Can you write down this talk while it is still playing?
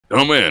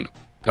Come in.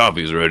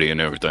 Coffee's ready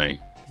and everything.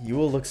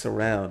 Yule looks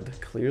around,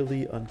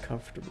 clearly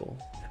uncomfortable.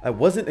 I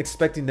wasn't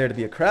expecting there to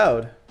be a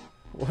crowd.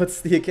 What's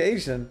the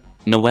occasion?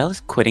 Noelle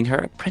is quitting her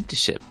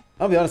apprenticeship.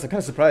 I'll be honest, I'm kind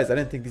of surprised. I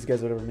didn't think these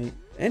guys would ever meet.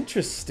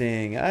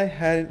 Interesting. I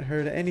hadn't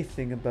heard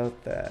anything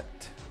about that.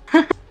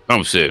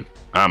 Come sit.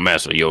 I'm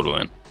Master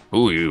Joutilainen.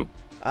 Who are you?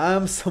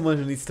 I'm someone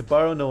who needs to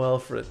borrow Noelle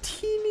for a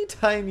teeny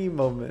tiny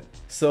moment.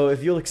 So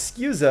if you'll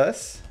excuse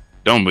us...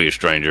 Don't be a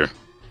stranger.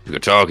 You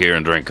can talk here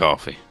and drink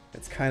coffee.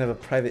 It's kind of a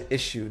private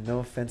issue, no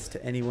offense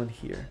to anyone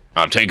here.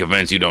 I'll take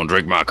offense you don't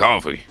drink my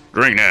coffee.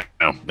 Drink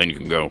now, then you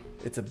can go.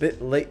 It's a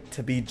bit late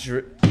to be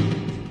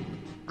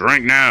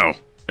Drink now.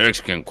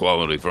 Mexican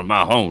quality from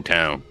my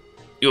hometown.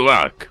 You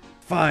like?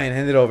 Fine,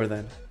 hand it over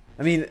then.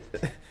 I mean,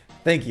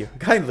 thank you.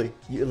 Kindly.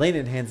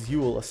 Leyley hands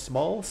Yule a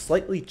small,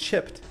 slightly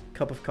chipped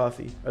cup of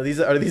coffee. Are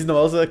these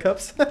Noelle's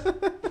cups?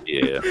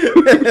 Yeah.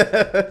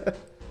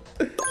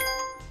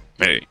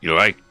 Hey, you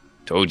like?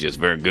 Told you it's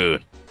very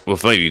good. What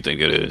flavor you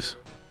think it is?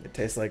 It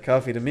tastes like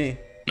coffee to me.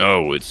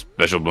 No, it's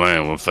special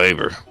blend with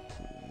flavor.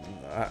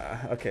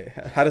 Okay,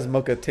 how does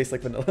mocha taste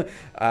like vanilla?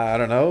 I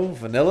don't know,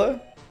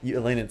 vanilla?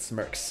 Leyley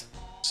smirks.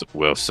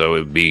 Well, so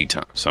it be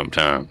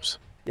sometimes.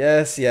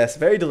 Yes,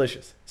 very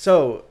delicious.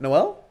 So,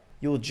 Noelle?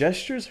 Yule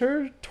gestures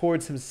her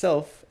towards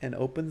himself and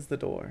opens the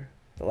door.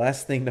 The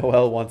last thing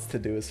Noelle wants to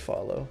do is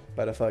follow.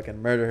 About to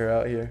fucking murder her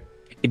out here.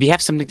 If you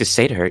have something to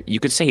say to her, you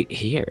could say it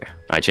here.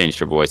 I changed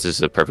her voice. This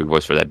is a perfect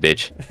voice for that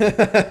bitch.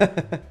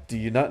 Do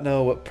you not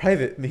know what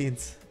private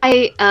means?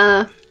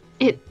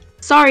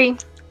 Sorry,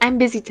 I'm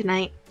busy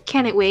tonight.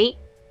 Can it wait?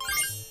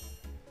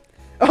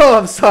 Oh,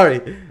 I'm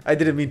sorry. I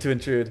didn't mean to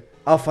intrude.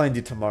 I'll find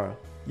you tomorrow.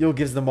 Yule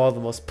gives them all the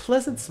most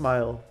pleasant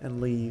smile and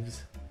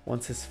leaves.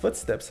 Once his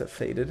footsteps have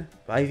faded,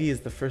 Ivy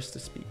is the first to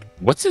speak.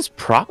 What's his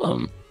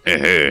problem?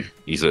 Hey,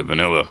 he said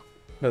vanilla.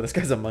 No, this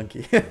guy's a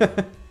monkey.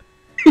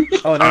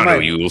 Oh, never I know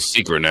mind. Yule's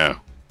secret now.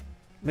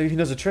 Maybe he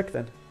knows a trick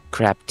then.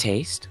 Crap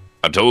taste?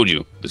 I told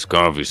you, this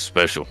coffee's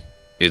special.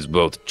 It's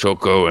both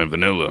choco and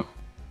vanilla.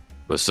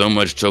 But so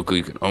much choco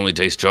you can only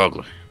taste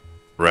chocolate.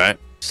 Right?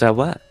 So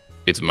what?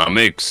 It's my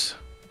mix.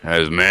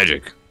 Has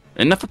magic.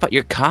 Enough about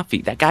your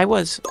coffee. That guy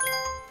was...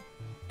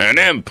 An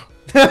imp!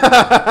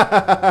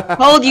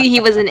 Told you he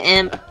was an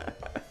imp.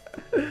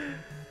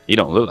 You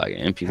don't look like an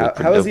imp. You look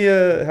pretty How is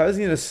dope.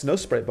 he in a snow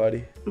sprite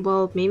body?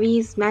 Well, maybe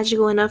he's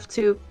magical enough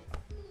to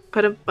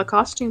put a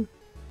costume.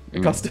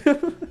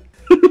 Costume?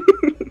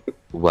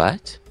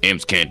 What?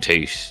 Imps can't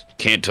taste.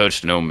 Can't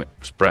touch no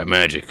sprite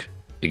magic.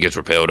 It gets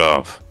repelled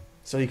off.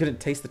 So he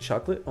couldn't taste the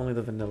chocolate, only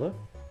the vanilla?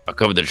 I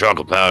covered the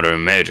chocolate powder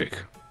in magic.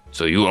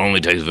 So you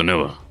only taste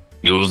vanilla.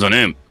 Yule's an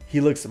imp. He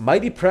looks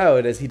mighty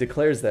proud as he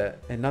declares that,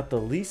 and not the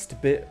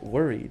least bit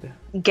worried.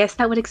 Guess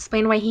that would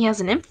explain why he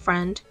has an imp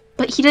friend.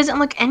 But he doesn't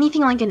look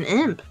anything like an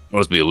imp.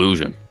 Must be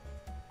illusion.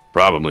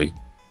 Probably.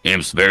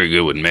 Imp's very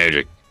good with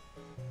magic.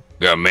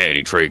 Got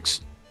many tricks.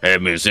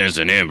 Have been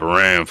sensing imp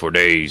around for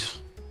days.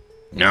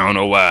 I don't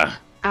know why.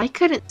 I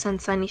couldn't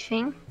sense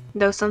anything,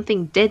 though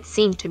something did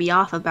seem to be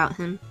off about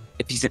him.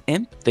 If he's an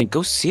imp, then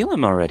go seal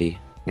him already.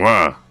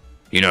 Why?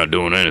 You're not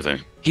doing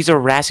anything. He's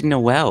harassing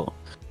Noelle.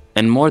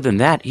 And more than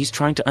that, he's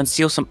trying to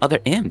unseal some other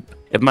imp.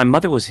 If my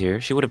mother was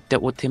here, she would have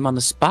dealt with him on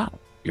the spot.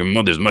 Your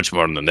mother's much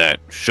smarter than that.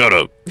 Shut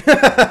up.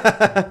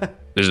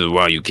 This is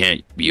why you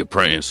can't be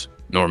apprentice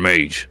nor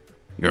mage.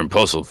 You're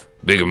impulsive,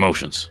 big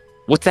emotions.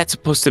 What's that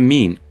supposed to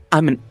mean?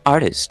 I'm an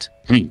artist.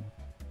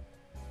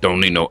 Don't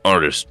need no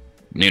artist.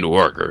 Need a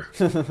worker.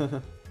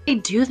 I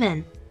do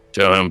then.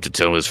 Tell him to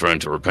tell his friend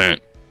to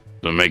repent.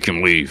 Then make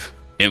him leave.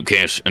 Imp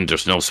can't enter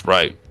Snow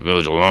Sprite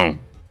village alone.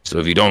 So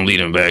if you don't lead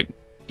him back,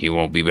 he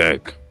won't be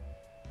back.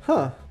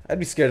 Huh. I'd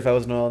be scared if I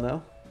was Noelle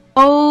now.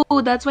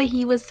 Oh, that's why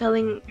he was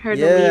telling her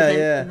to leave him.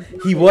 Yeah.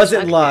 He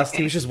wasn't lost.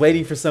 He was just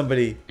waiting for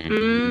somebody.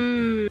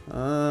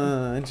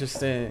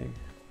 Interesting.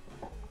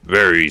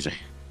 Very easy.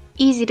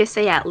 Easy to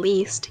say at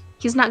least.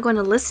 He's not going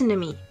to listen to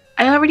me.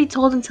 I already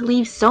told him to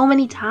leave so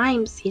many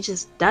times. He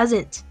just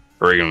doesn't.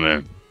 Bring him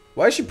then.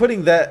 Why is she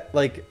putting that,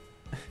 like,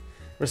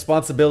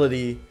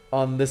 responsibility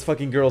on this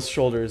fucking girl's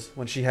shoulders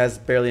when she has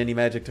barely any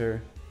magic to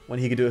her? When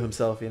he could do it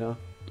himself, you know?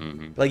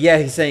 Like, yeah,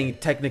 he's saying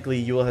technically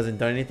Yule hasn't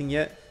done anything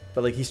yet,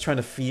 but like he's trying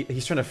to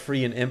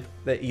free an imp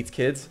that eats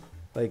kids.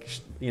 Like,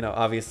 you know,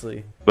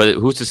 obviously. But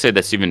who's to say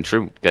that's even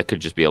true? That could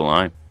just be a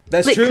lie.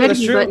 That's But true. could That's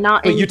be, true. but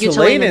not in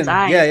Joutilainen's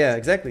eyes. Yeah,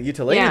 exactly.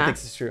 Joutilainen Yeah.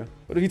 thinks it's true.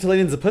 What if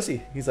Joutilainen's a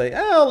pussy? He's like,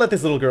 I'll let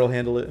this little girl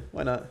handle it.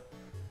 Why not?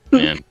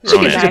 Man, She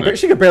don't could ask die. me.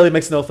 She could barely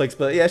make snowflakes,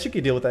 but yeah, she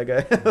could deal with that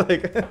guy.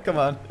 Like, come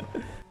on.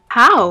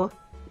 How?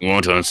 You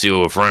want to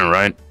unseal a friend,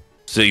 right?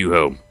 Say you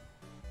help.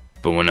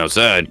 But when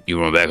outside,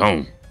 you run back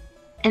home.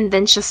 And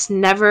then just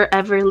never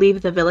ever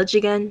leave the village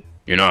again?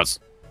 You're not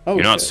Oh,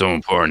 you're not shit. so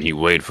important he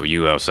wait for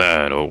you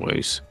outside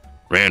always.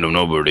 Random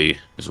nobody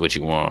is what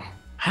you want.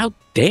 How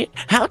dare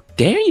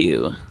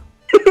you?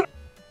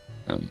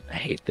 I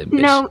hate them.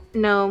 Bitch.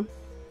 No.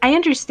 I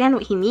understand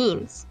what he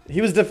means.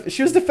 She was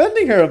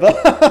defending her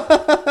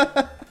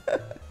about.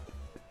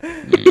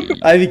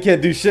 Ivy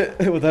can't do shit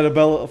without a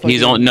bell.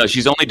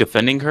 She's only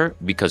defending her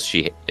because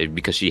she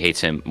hates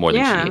him more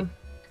than she Yeah. hates.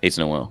 hates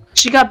Noelle.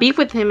 She got beef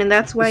with him, and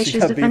that's why She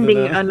she's got beef with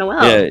defending him.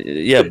 Noelle.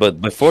 Yeah.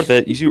 But before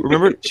that,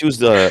 remember she was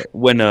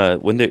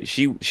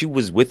she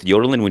was with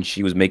Joutilainen when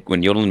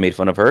Joutilainen made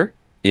fun of her.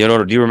 Do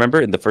you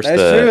remember in the first?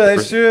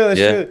 That's true. That's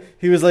true.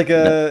 He was like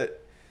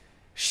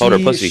Called her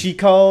pussy. She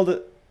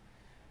called.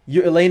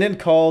 Joutilainen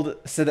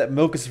said that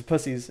milk is for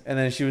pussies, and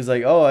then she was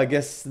like, "Oh, I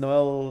guess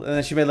Noelle," and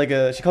then she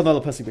called Noelle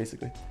a pussy,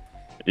 basically.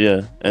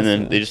 Yeah, and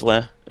then they just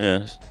laugh.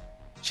 Yeah,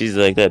 she's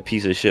like that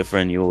piece of shit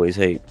friend you always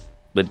hate,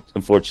 but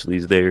unfortunately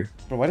he's there.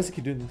 Bro, why does it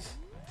keep doing this?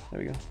 There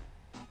we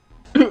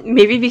go.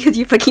 Maybe because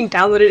you fucking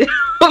downloaded it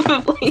off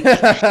of like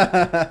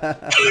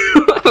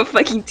off of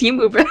fucking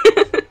Temu, bro.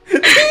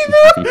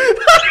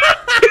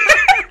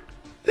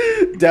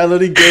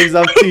 Downloading games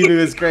off Temu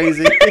is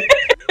crazy.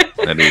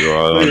 That is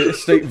wrong.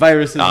 Straight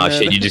viruses. Oh man.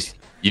 shit!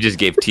 You just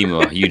gave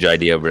Timo a huge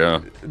idea, bro.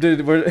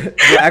 Dude, we're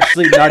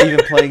actually not even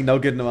playing No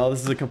Good Noelle.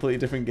 This is a completely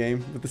different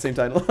game with the same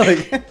title.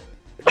 Like,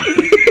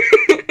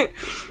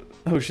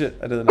 oh shit!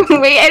 I didn't know.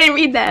 Wait, I didn't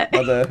read that.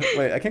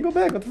 Wait, I can't go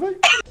back. What the fuck?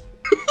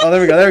 Oh, there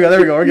we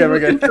go. We're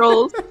good.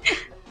 Controls.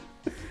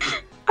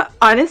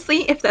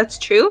 Honestly, if that's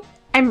true,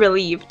 I'm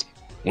relieved.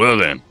 Well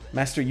then,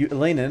 Master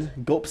Joutilainen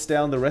gulps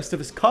down the rest of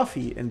his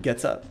coffee and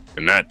gets up.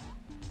 good night.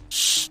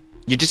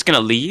 You're just gonna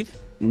leave?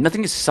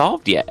 Nothing is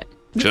solved yet.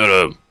 Shut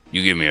up.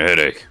 You give me a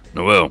headache.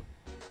 Noelle,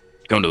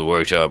 come to the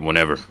workshop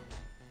whenever.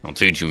 I'll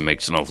teach you to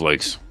make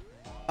snowflakes.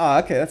 Ah,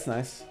 okay, that's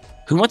nice.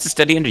 Who wants to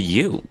study under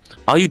you?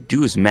 All you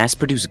do is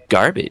mass-produce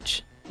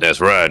garbage. That's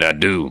right, I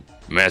do.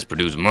 Mass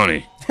produce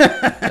money.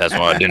 That's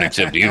why I didn't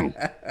accept you.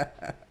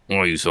 Why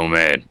are you so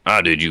mad?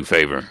 I did you a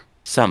favor.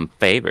 Some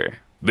favor.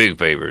 Big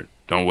favor.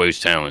 Don't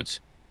waste talents.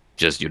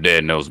 Just your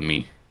dad knows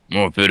me.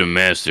 More fit and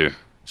master.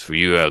 It's for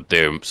you out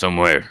there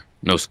somewhere.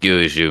 No skill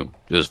issue.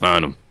 Just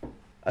find him.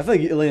 I feel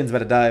like Joutilainen's about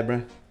to die,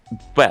 bro.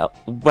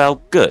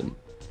 Well, good.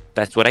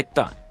 That's what I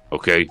thought.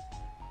 Okay.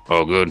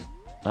 All good?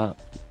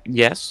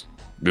 Yes.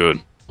 Good.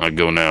 I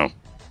go now.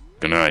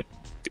 Good night.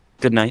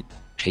 Good night.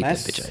 Hate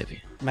Nice. that bitch,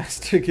 Ivy.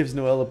 Master gives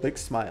Noelle a big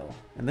smile,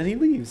 and then he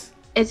leaves.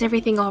 Is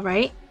everything all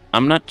right?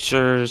 I'm not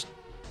sure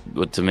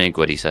what to make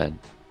what he said.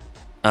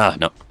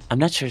 No. I'm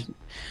not sure.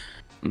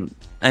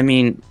 I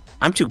mean,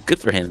 I'm too good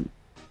for him.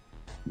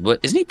 But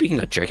isn't he being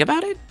a jerk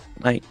about it?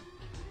 Like,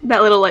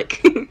 That little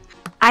like.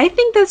 I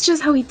think that's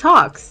just how he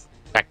talks.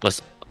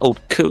 backless old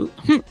coot.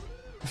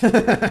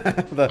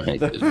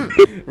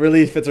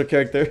 Really fits her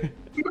character.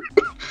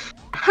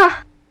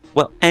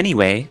 Well,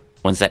 anyway,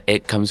 once that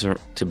it comes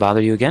to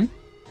bother you again,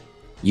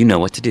 you know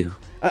what to do.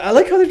 I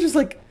like how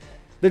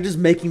they're just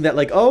making that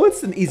like, oh,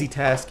 it's an easy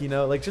task, you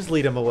know, like just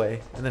lead him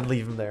away and then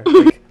leave him there.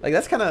 Like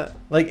that's kind of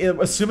like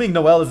assuming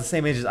Noelle is the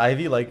same age as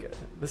Ivy. Like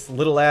this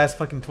little ass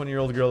fucking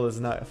 20-year-old girl is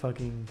not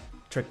fucking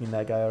tricking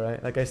that guy,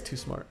 alright? That guy's too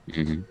smart.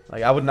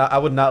 Like I would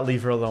not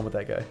leave her alone with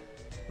that guy.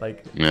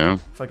 Like Yeah.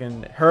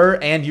 fucking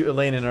her and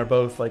Joutilainen are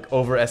both like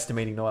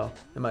overestimating Noelle,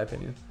 in my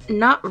opinion.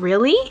 Not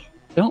really?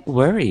 Don't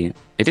worry.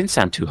 It didn't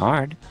sound too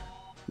hard.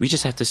 We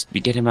just have to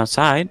get him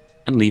outside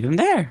and leave him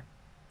there.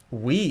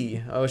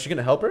 Oh, is she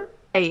gonna help her?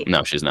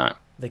 No, she's not.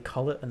 They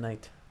call it a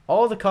night.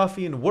 All the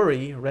coffee and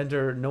worry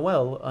render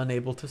Noelle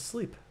unable to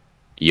sleep.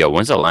 Yo,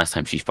 when's the last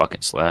time she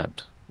fucking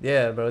slept?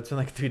 Yeah, bro, it's been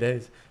like 3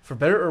 days. For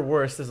better or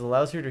worse, this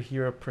allows her to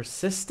hear a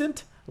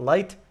persistent,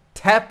 light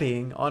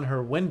tapping on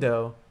her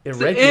window.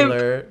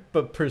 Irregular,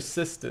 but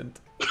persistent.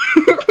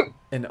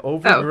 An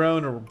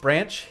overgrown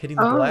branch hitting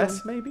the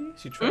glass, maybe?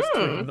 She tries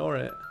to ignore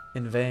it.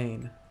 In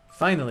vain.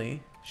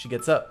 Finally, she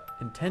gets up,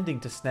 intending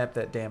to snap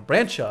that damn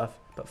branch off,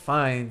 but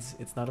finds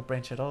it's not a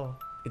branch at all.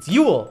 It's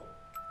Yule,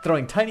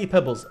 throwing tiny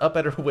pebbles up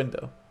at her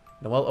window.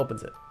 Noelle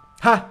opens it.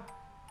 Ha!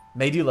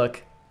 Made you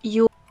look.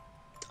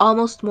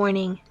 Almost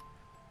morning.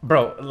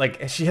 Bro,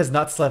 like, she has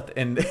not slept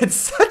in it's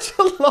such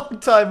a long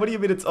time. What do you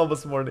mean it's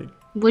almost morning?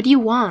 What do you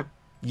want?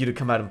 You to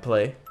come out and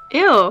play.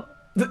 Ew.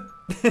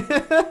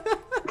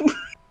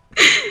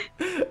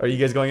 Are you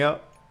guys going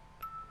out?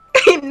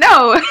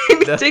 No.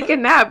 Take a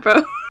nap, bro.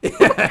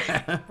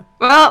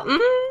 Well,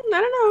 I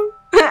don't know.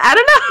 I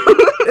don't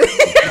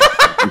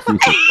know.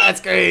 That's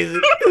crazy.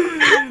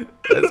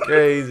 That's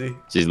crazy.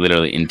 She's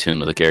literally in tune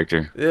with the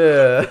character.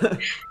 Yeah.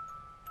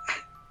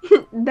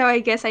 Though I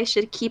guess I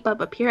should keep up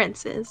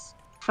appearances.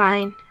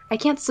 Fine. I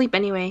can't sleep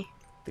anyway.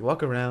 They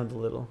walk around a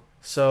little.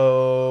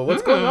 So,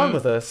 what's going on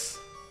with us?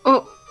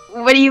 Oh,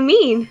 what do you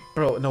mean?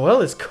 Bro,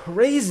 Noelle is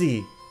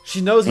crazy. She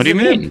knows he's What do you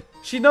an mean? imp.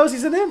 She knows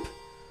he's an imp.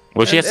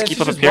 Well, she has to keep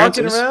she's up just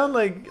appearances. walking around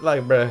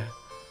like, bruh.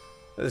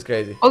 That's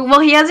crazy. Oh, well,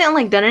 he hasn't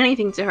like done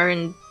anything to her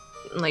in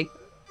like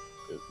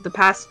the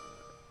past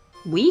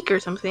week or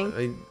something. I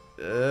mean,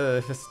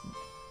 it's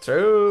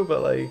true,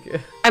 but like,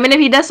 I mean, if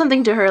he does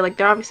something to her, like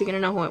they're obviously gonna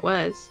know who it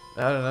was.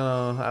 I don't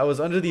know. I was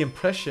under the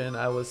impression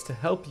I was to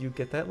help you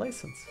get that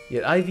license.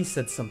 Yet Ivy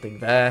said something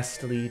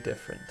vastly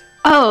different.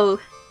 Oh,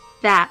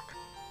 that.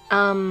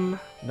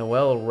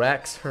 Noelle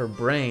racks her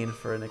brain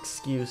for an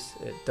excuse.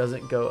 It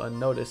doesn't go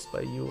unnoticed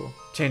by Yule.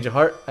 Change of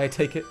heart, I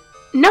take it?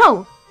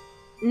 No.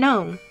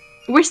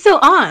 We're still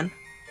on.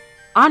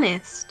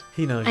 Honest.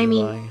 He knows I you're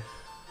mean- lying.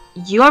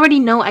 You already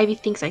know Ivy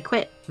thinks I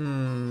quit.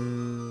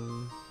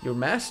 Your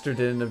master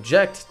didn't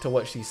object to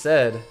what she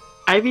said.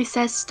 Ivy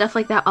says stuff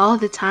like that all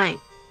the time.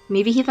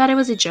 Maybe he thought it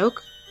was a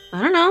joke.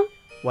 I don't know.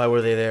 Why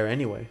were they there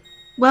anyway?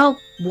 Well,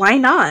 why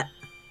not?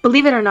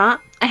 Believe it or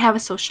not, I have a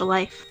social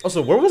life.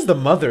 Also, where was the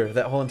mother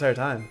that whole entire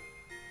time?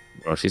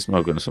 Bro, she's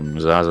smoking some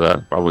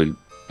Zaza, probably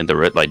in the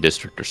red light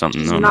district or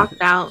something. She's No,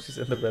 knocked out. She's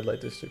in the red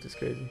light district. It's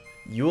crazy.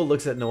 Yule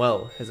looks at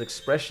Noelle. His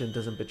expression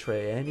doesn't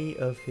betray any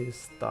of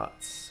his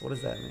thoughts. What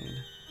does that mean?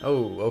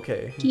 Oh,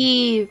 okay.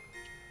 He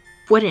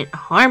wouldn't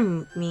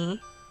harm me,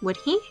 would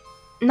he?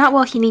 Not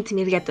while he needs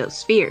me to get those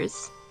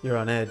spheres. You're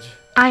on edge.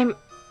 I'm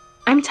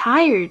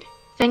tired.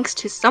 Thanks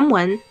to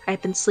someone,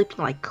 I've been sleeping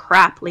like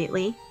crap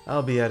lately.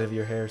 I'll be out of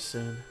your hair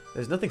soon.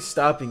 There's nothing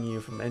stopping you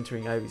from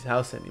entering Ivy's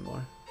house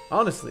anymore.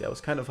 Honestly, I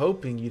was kind of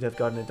hoping you'd have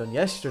gotten it done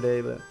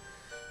yesterday, but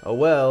oh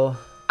well.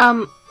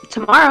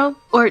 Tomorrow,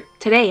 or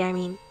today, I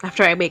mean,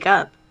 after I wake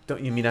up.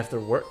 Don't you mean after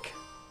work?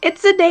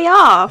 It's a day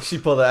off. She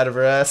pulled it out of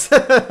her ass.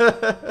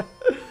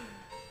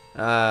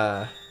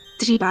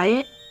 Did he buy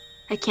it?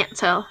 I can't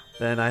tell.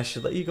 Then I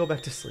should let you go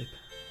back to sleep.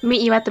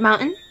 Meet you at the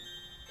mountain?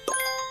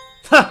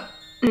 Ha!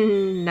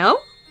 No?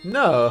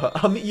 No,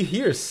 I'll meet you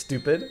here,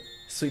 stupid.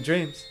 Sweet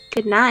dreams.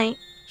 Good night.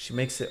 She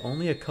makes it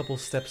only a couple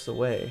steps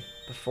away.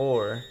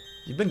 Before.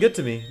 You've been good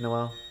to me,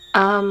 Noelle.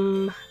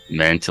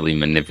 Mentally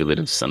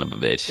manipulative son of a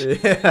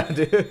bitch. Yeah,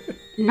 dude.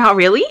 Not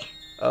really?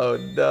 Oh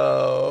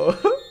no.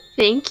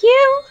 Thank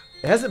you?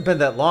 It hasn't been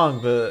that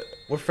long, but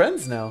we're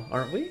friends now,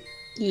 aren't we?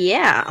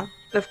 Yeah,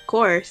 of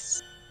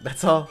course.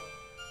 That's all.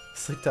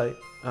 Sleep tight.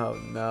 Oh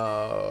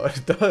no.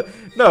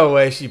 No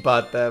way she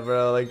bought that,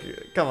 bro. Like,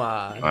 come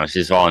on. Oh,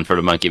 she's falling for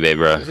the monkey bait,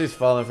 bro. She's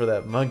falling for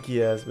that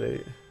monkey ass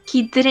bait.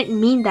 He didn't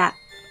mean that.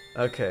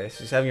 Okay,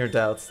 she's having her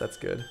doubts. That's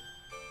good.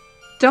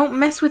 Don't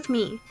mess with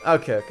me.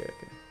 Okay.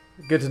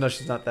 Good to know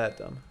she's not that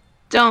dumb.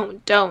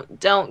 Don't.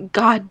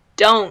 God,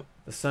 don't.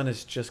 The sun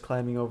is just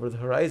climbing over the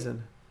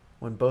horizon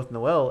when both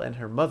Noelle and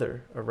her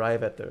mother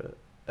arrive at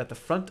the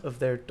front of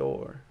their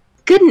door.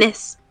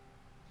 Goodness.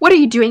 What are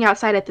you doing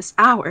outside at this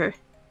hour?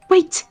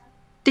 Wait.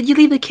 Did you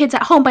leave the kids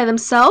at home by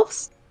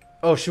themselves?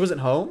 Oh, she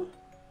wasn't home?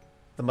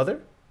 The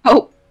mother?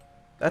 Oh,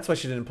 That's why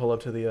she didn't pull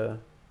up to the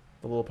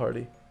little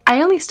party.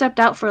 I only stepped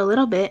out for a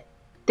little bit.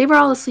 They were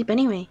all asleep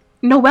anyway.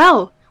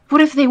 Noelle,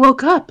 what if they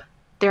woke up?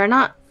 They're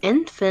not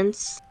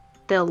infants.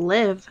 They'll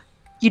live.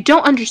 You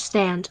don't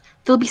understand.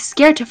 They'll be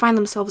scared to find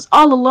themselves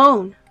all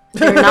alone.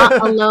 They're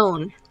not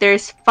alone.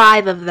 There's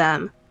 5 of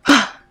them.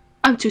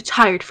 I'm too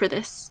tired for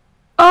this.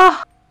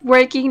 Oh,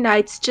 working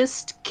nights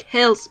just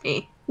kills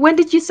me. When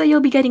did you say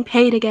you'll be getting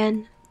paid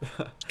again?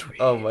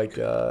 Oh my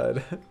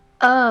god.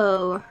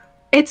 Oh,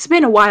 it's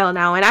been a while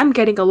now and I'm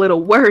getting a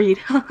little worried.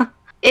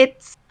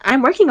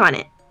 I'm working on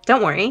it.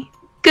 Don't worry.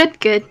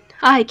 Good.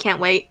 I can't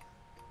wait.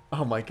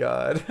 Oh my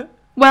god.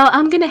 Well,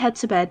 I'm gonna head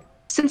to bed.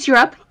 Since you're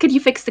up, could you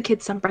fix the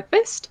kids some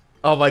breakfast?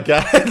 Oh my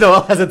god.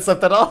 Noelle hasn't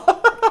slept at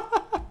all.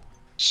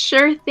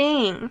 Sure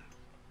thing.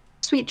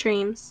 Sweet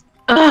dreams.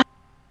 Ugh.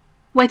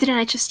 Why didn't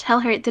I just tell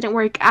her it didn't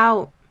work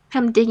out?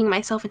 I'm digging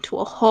myself into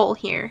a hole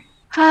here.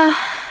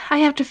 I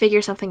have to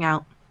figure something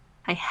out.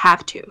 I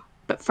have to.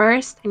 But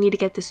first, I need to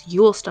get this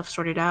Yule stuff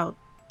sorted out.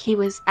 He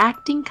was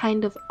acting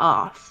kind of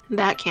off.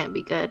 That can't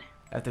be good.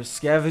 After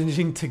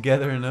scavenging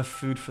together enough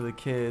food for the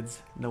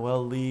kids,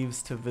 Noelle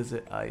leaves to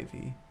visit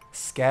Ivy.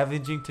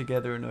 Scavenging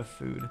together enough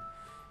food.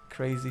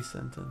 Crazy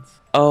sentence.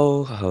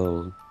 Oh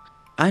ho.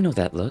 I know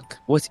that look.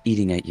 What's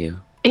eating at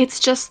you? It's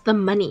just the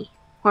money.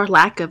 Or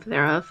lack of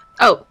thereof.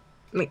 Oh,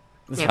 wait.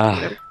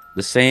 Yeah,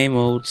 The same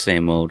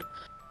old.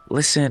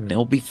 Listen,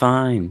 it'll be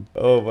fine.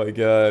 Oh my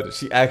god.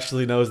 She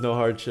actually knows no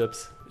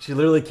hardships. She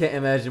literally can't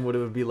imagine what it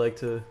would be like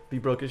to be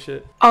broke as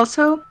shit.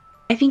 Also,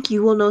 I think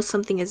you will know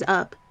something is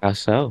up. How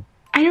so?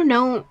 I don't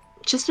know.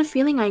 Just a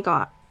feeling I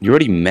got. You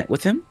already met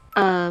with him?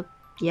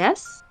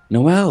 Yes?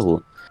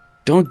 Noelle,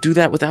 don't do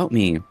that without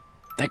me.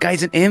 That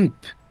guy's an imp.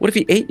 What if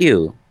he ate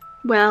you?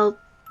 Well,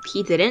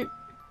 he didn't.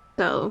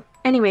 So,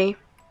 anyway,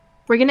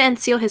 we're gonna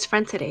unseal his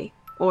friend today.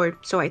 Or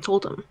so I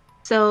told him.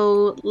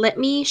 So, let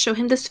me show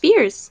him the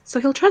spheres, so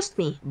he'll trust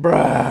me.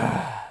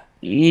 Bruh.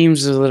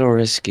 Seems a little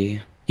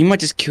risky. He might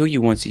just kill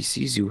you once he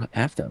sees you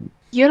have them.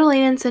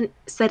 Joutilainen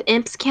said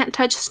imps can't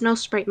touch snow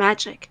sprite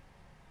magic.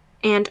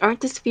 And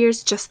aren't the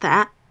spheres just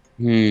that?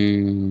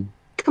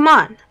 Come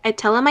on, I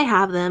tell him I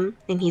have them,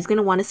 and he's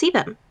gonna want to see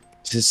them.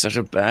 This is such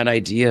a bad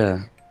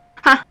idea.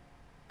 Ha!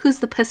 Who's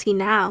the pussy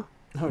now?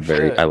 Oh,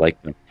 Very, shit. I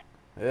like them.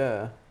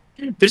 Yeah.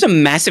 There's a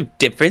massive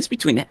difference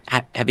between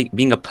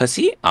being a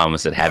pussy. I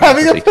almost said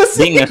having a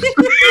pussy. Being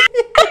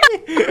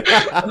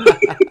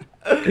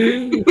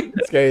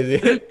It's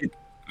crazy.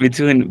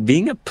 between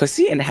being a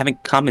pussy and having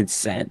common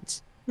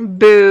sense.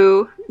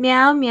 Boo.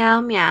 Meow, meow,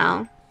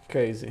 meow.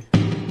 Crazy.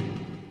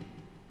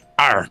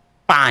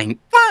 Fine.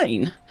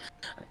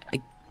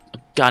 I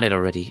got it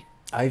already.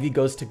 Ivy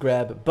goes to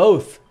grab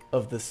both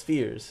of the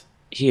spheres.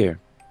 Here.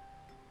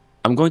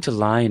 I'm going to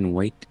lie in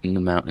wait in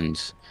the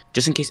mountains,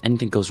 just in case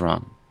anything goes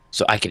wrong,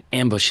 so I can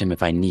ambush him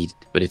if I need.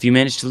 But if you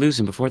manage to lose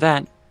him before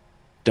that,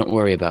 don't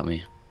worry about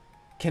me.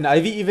 Can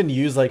Ivy even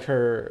use like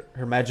her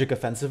magic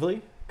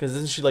offensively? Because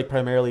isn't she like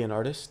primarily an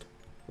artist?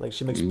 Like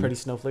she makes pretty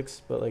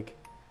snowflakes, but like,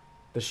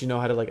 does she know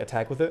how to like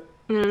attack with it?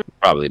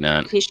 Probably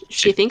not.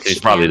 She thinks she's she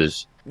probably can.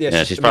 just. Yeah,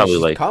 Yeah, she's probably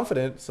she's like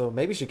confident, so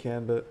maybe she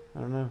can, but I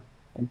don't know.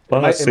 It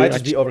Well, might, see, it might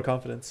just be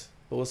overconfidence,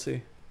 but we'll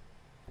see.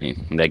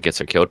 that gets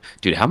her killed.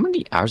 Dude, how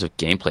many hours of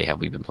gameplay have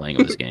we been playing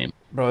of this game?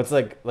 Bro, it's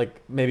like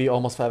maybe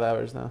almost 5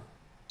 hours now.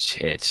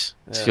 Shit.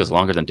 This Yeah. feels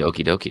longer than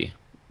Doki Doki.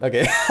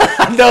 Okay.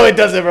 No, it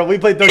doesn't, bro. We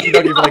played Doki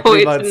Doki for like 3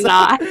 it's months.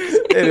 not.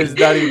 It is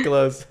not even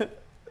close.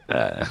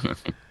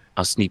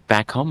 I'll sneak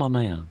back home on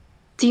my own.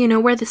 Do you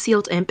know where the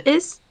sealed imp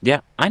is?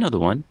 Yeah, I know the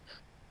one.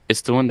 It's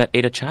the one that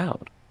ate a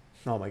child.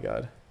 Oh my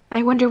god.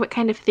 I wonder what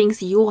kind of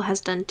things Yule has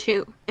done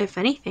too, if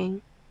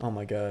anything. Oh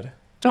my god.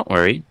 Don't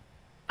worry.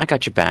 I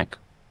got your back.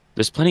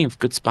 There's plenty of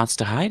good spots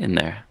to hide in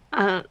there.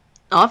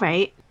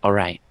 Alright.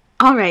 Alright.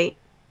 Alright.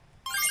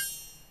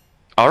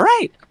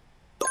 Alright.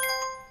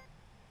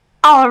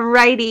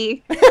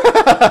 Alrighty.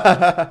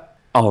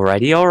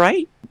 Alrighty,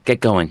 alright. Get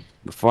going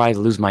before I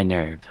lose my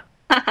nerve.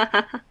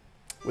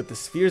 With the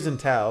spheres in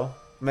tow,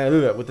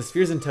 with the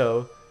spheres in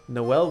tow,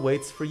 Noelle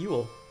waits for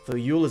Yule. Though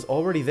Yule is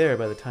already there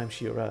by the time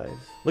she arrives.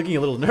 Looking a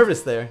little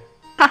nervous there.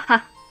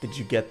 Did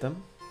you get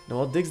them?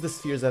 Noelle digs the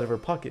spheres out of her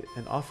pocket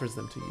and offers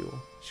them to Yule.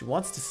 She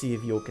wants to see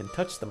if Yule can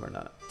touch them or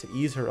not, to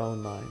ease her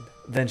own mind.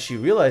 Then she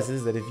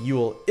realizes that if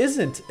Yule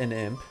isn't an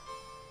imp,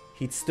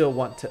 he'd still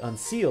want to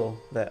unseal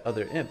that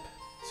other imp.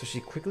 So she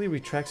quickly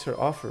retracts her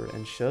offer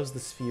and shoves the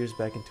spheres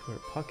back into her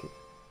pocket.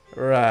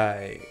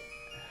 Right.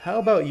 How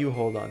about you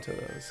hold on to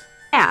those?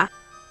 Yeah.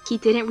 He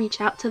didn't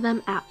reach out to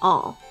them at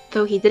all,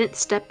 though he didn't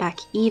step back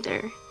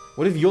either.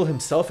 What if Yule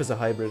himself is a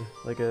hybrid?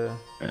 Like a...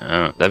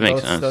 That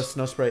makes sense.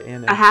 Snow Sprite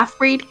and A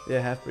half-breed?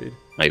 Yeah, half-breed.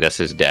 Like, that's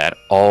his dad.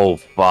 Oh,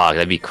 fuck.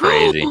 That'd be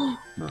crazy.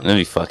 That'd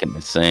be fucking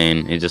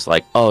insane. He's just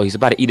like, oh, he's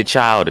about to eat a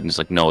child. And it's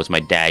like, no, it's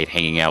my dad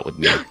hanging out with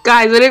me.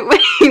 Guys, what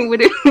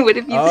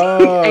if you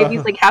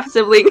Ivy's like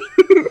half-sibling?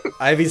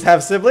 Ivy's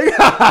half-sibling?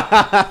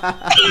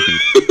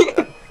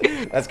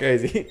 That's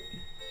crazy.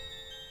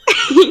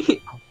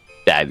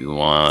 That'd be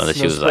one. She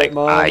Snow was Sprite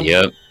like, mom.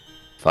 yep.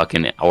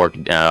 Fucking orc.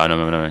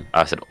 No.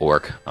 I said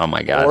orc. Oh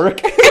my god.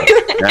 Orc?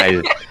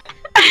 Guys,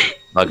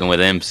 fucking with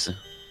imps.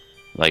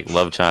 Like,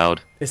 love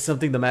child. Is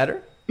something the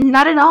matter?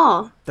 Not at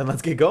all. Then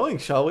let's get going,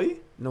 shall we?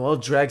 Noelle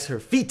drags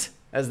her feet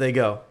as they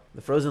go.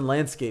 The frozen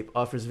landscape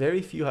offers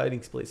very few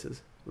hiding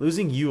places.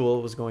 Losing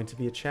Yule was going to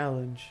be a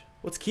challenge.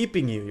 What's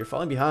keeping you? You're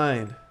falling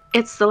behind.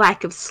 It's the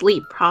lack of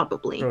sleep,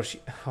 probably. Bro,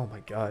 she... Oh my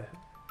god.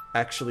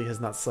 Actually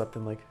has not slept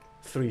in like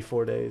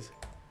 3-4 days.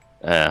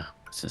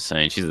 It's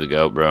insane. She's the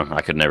goat, bro.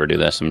 I could never do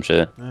that some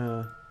shit.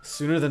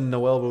 Sooner than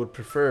Noelle would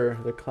prefer,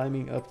 they're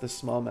climbing up this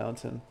small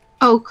mountain.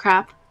 Oh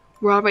crap.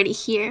 We're already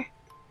here.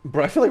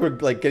 Bro, I feel like we're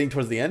like getting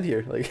towards the end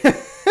here. Like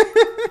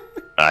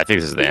I think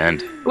this is the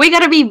end. We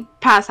gotta be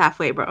past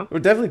halfway, bro. we're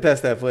definitely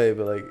past halfway,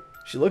 but like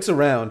she looks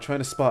around trying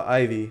to spot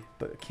Ivy,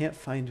 but can't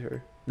find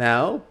her.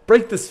 Now,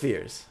 break the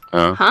spheres.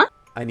 Huh?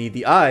 I need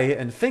the eye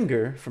and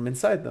finger from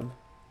inside them.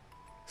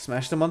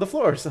 Smash them on the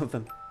floor or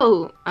something.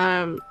 Oh,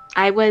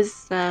 I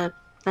was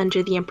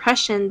under the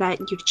impression that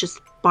you'd just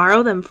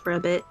borrow them for a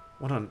bit.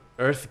 What on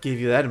earth gave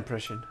you that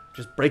impression?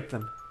 Just break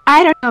them.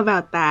 I don't know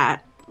about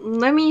that.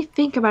 Let me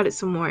think about it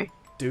some more.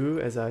 Do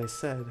as I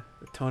said.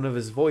 The tone of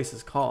his voice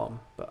is calm,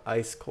 but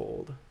ice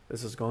cold.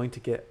 This is going to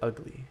get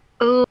ugly.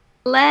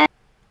 Let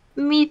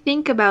me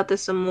think about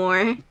this some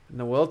more.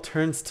 Noelle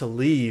turns to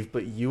leave,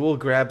 but Yule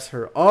grabs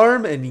her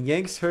arm and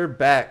yanks her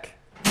back.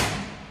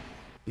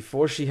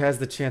 Before she has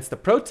the chance to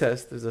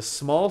protest, there's a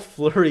small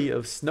flurry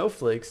of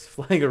snowflakes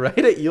flying right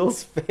at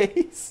Yule's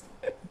face.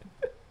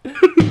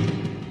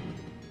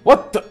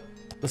 What the?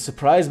 The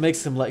surprise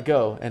makes him let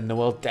go, and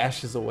Noelle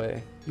dashes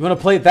away. You want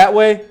to play it that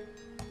way?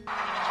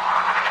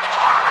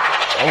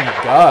 Oh my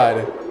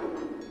god.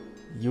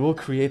 Yule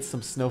creates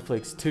some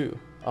snowflakes too.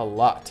 A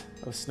lot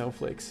of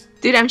snowflakes.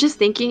 Dude, I'm just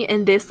thinking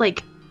in this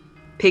like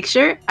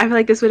picture, I feel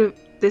like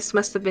this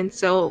must have been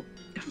so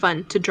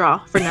fun to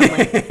draw for Nemlei.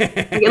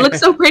 Like, it looks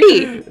so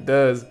pretty. It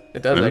does.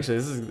 It does actually.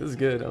 This is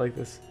good. I like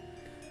this.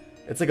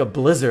 It's like a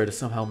blizzard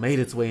somehow made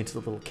its way into the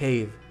little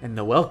cave, and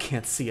Noelle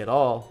can't see at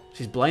all.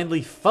 She's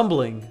blindly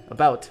fumbling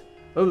about.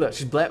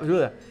 She's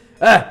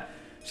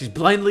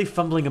blindly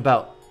fumbling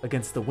about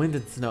against the wind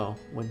and snow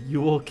when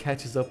Yule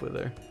catches up with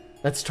her.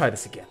 Let's try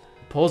this again.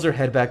 Pulls her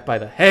head back by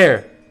the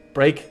hair.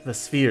 Break the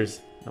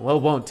spheres.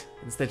 Noelle won't.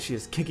 Instead, she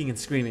is kicking and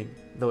screaming,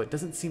 though it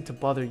doesn't seem to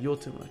bother Yule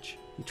too much.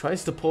 He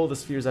tries to pull the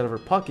spheres out of her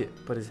pocket,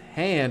 but his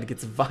hand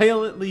gets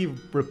violently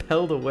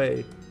repelled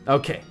away.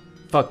 Okay,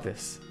 fuck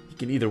this. You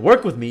can either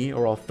work with me,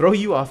 or I'll throw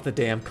you off the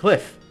damn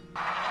cliff.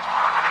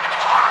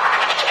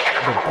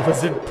 The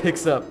blizzard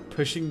picks up,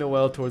 pushing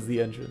Noelle towards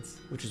the entrance,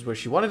 which is where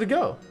she wanted to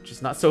go,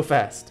 just not so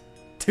fast.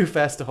 Too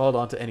fast to hold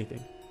on to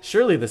anything.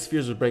 Surely the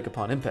spheres would break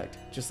upon impact,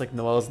 just like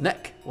Noelle's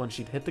neck once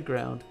she'd hit the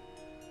ground.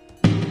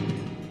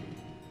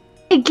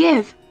 Hey,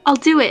 give. I'll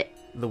do it.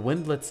 The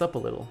wind lets up a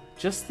little,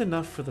 just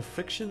enough for the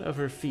friction of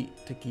her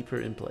feet to keep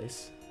her in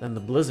place. Then the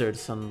blizzard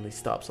suddenly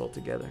stops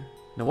altogether.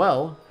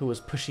 Noelle, who was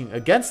pushing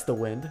against the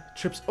wind,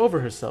 trips over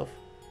herself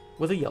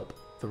with a yelp.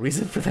 The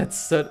reason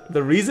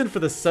for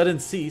the sudden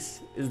cease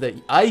is that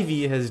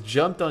Ivy has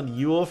jumped on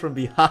Yule from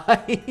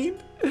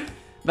behind.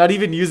 Not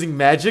even using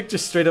magic,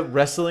 just straight up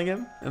wrestling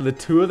him. And the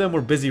two of them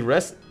were busy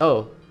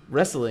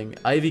wrestling.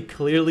 Ivy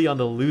clearly on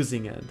the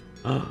losing end.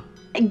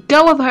 Let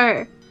go of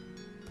her.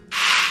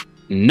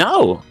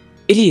 No!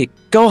 Idiot,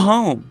 go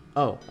home.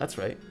 Oh, that's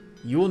right.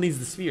 Yule needs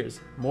the spheres,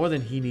 more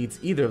than he needs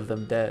either of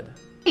them dead.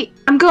 Hey,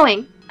 I'm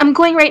going. I'm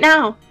going right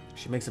now.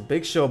 She makes a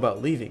big show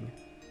about leaving,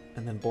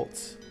 and then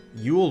bolts.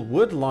 Yule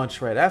would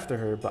launch right after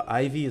her, but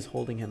Ivy is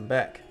holding him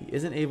back. He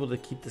isn't able to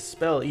keep the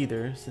spell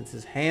either, since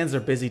his hands are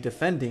busy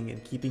defending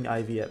and keeping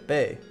Ivy at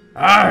bay.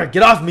 Arr,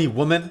 get off me,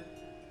 woman!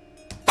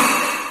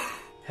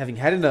 Having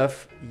had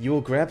enough,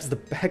 Yule grabs the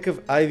back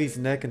of Ivy's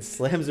neck and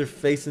slams her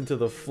face into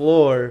the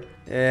floor.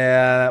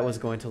 Yeah, that was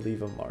going to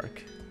leave a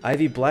mark.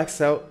 Ivy blacks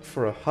out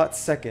for a hot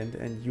second,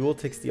 and Yule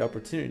takes the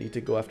opportunity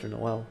to go after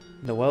Noelle.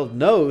 Noelle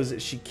knows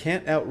she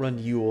can't outrun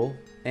Yule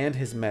and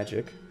his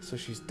magic, so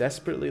she's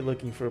desperately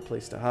looking for a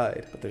place to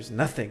hide. But there's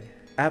nothing.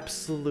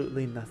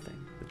 Absolutely nothing.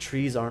 The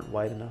trees aren't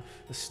wide enough.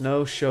 The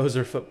snow shows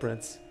her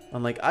footprints.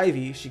 Unlike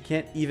Ivy, she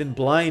can't even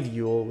blind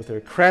Yule with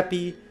her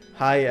crappy,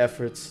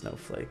 high-effort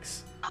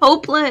snowflakes.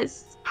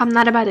 Hopeless. I'm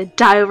not about to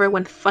die over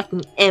one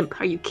fucking imp.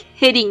 Are you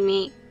kidding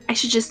me? I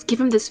should just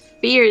give him the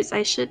spheres.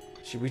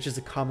 She reaches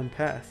a common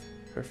path.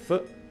 Her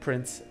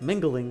footprints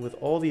mingling with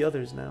all the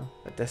others now.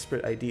 A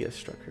desperate idea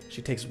struck her.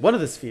 She takes one of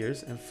the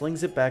spheres and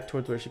flings it back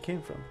towards where she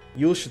came from.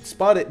 Yule should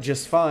spot it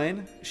just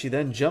fine. She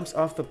then jumps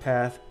off the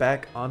path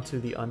back onto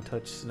the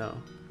untouched snow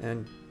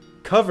and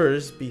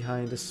covers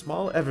behind a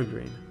small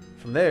evergreen.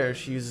 From there,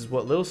 she uses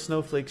what little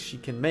snowflakes she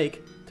can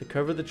make to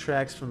cover the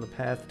tracks from the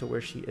path to where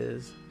she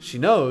is. She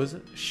knows,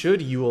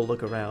 should Yule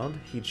look around,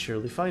 he'd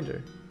surely find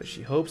her. But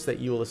she hopes that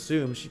Yule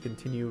assumes she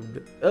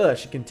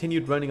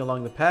continued running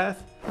along the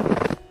path.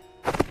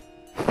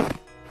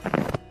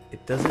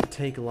 It doesn't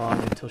take long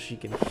until she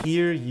can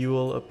hear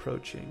Yule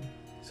approaching.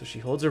 So she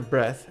holds her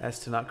breath as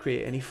to not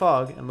create any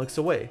fog and looks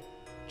away,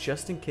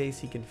 just in case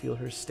he can feel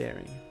her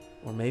staring.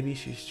 Or maybe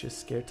she's just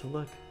scared to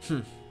look.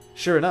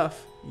 Sure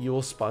enough,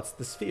 Yule spots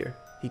the sphere.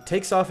 He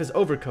takes off his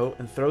overcoat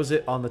and throws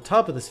it on the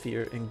top of the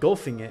sphere,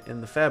 engulfing it in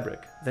the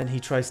fabric. Then he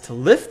tries to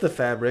lift the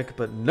fabric,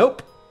 but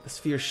nope! The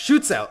sphere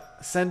shoots out,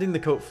 sending the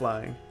coat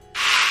flying.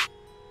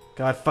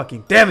 God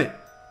fucking damn it!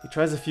 He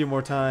tries a few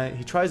more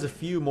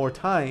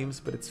times,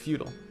 but it's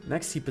futile.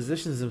 Next, he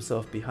positions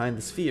himself behind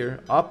the sphere,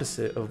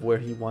 opposite of where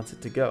he wants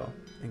it to go,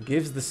 and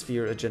gives the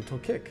sphere a gentle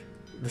kick.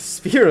 The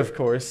sphere, of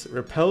course,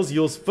 repels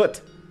Yule's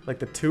foot, like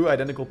the two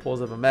identical poles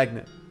of a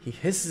magnet. He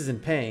hisses in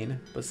pain,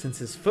 but since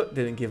his foot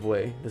didn't give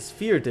way, the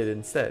sphere did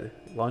instead,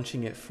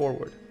 launching it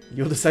forward.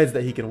 Yule decides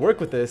that he can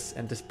work with this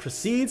and just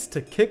proceeds to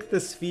kick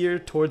the sphere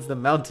towards the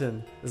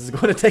mountain. This is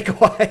going to take a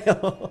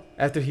while.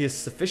 After he is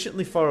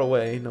sufficiently far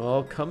away,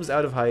 Noelle comes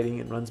out of hiding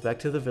and runs back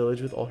to the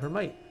village with all her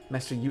might.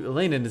 Master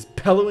Joutilainen is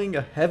bellowing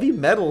a heavy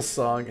metal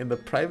song in the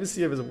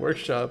privacy of his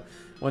workshop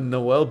when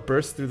Noelle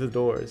bursts through the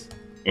doors.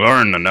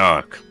 Learn to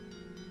knock.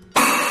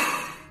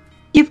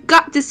 You've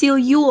got to seal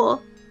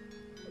Yule.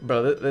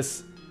 Bro,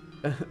 this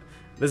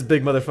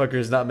big motherfucker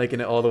is not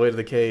making it all the way to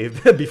the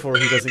cave before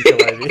he doesn't kill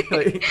Ivy.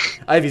 Like,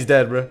 Ivy's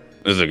dead, bro.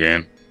 This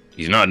again.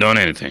 He's not done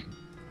anything.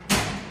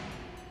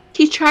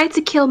 He tried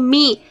to kill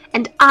me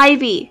and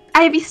Ivy.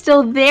 Ivy's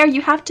still there.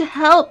 You have to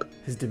help.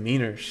 His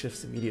demeanor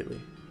shifts immediately.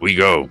 We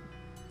go.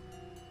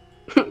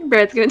 Bro,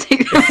 it's gonna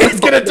take It's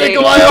gonna take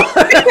a while.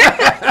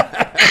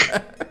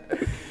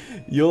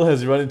 Yule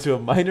has run into a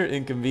minor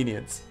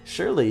inconvenience.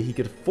 Surely he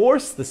could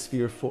force the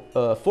sphere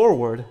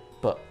forward,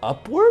 but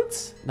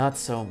upwards? Not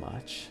so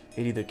much.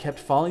 It either kept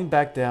falling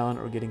back down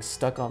or getting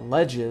stuck on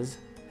ledges.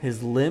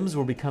 His limbs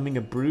were becoming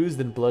a bruised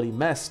and bloody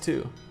mess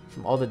too,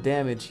 from all the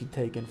damage he'd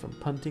taken from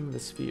punting the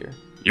sphere.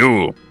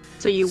 You.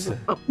 So you...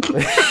 Oh.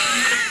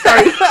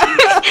 Sorry.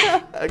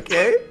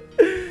 Okay.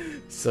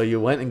 So you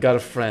went and got a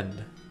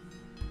friend.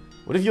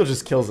 What if Yule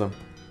just kills him?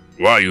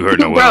 Why you hurt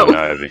Noelle and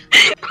Ivy?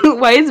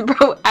 Why is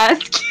bro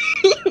asking?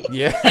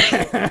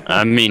 Yeah.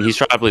 I mean, he's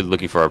probably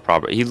looking for a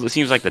proper... He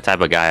seems like the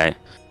type of guy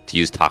to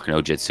use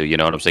Takano Jitsu, you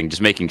know what I'm saying?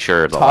 Just making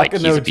sure that, like,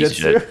 he's a piece of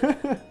shit.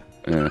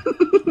 Yeah.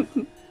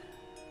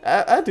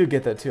 I do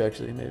get that too,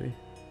 actually, maybe.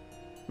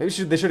 Maybe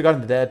they should have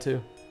gotten the dad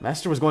too.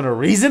 Master was going to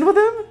reason with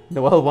him?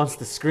 Noelle wants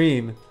to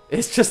scream.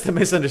 It's just a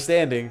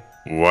misunderstanding.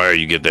 Why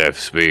you get that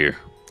spear?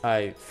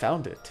 I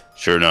found it.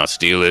 Sure not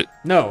steal it?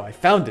 No, I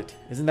found it.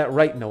 Isn't that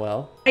right,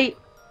 Noelle? Right.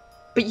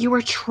 But you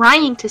were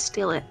trying to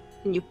steal it.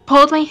 And you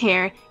pulled my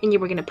hair, and you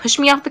were gonna push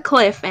me off the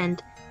cliff,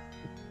 and...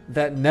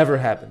 That never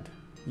happened.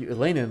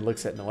 Joutilainen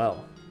looks at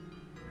Noelle.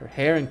 Her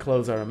hair and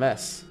clothes are a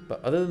mess,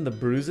 but other than the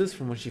bruises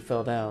from when she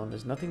fell down,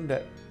 there's nothing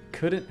that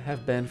couldn't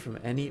have been from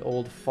any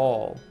old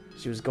fall.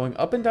 She was going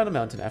up and down a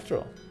mountain after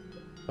all.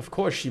 Of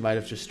course, she might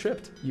have just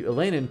tripped.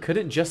 Joutilainen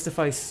couldn't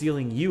justify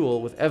sealing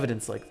Yule with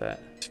evidence like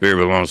that. Spear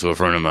belongs to a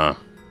friend of mine.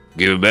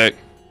 Give it back?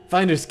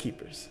 Finders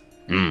keepers.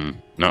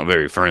 Not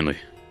very friendly.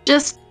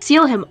 Just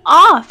seal him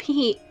off.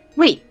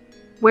 Wait,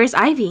 where's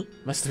Ivy?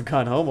 Must have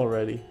gone home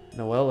already.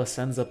 Noelle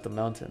ascends up the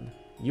mountain.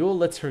 Yule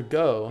lets her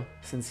go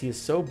since he is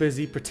so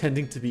busy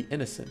pretending to be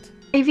innocent.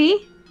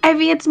 Ivy?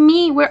 Ivy, it's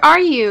me. Where are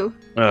you?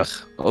 Ugh,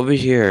 over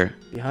here.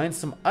 Behind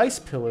some ice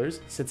pillars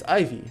sits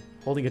Ivy,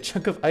 holding a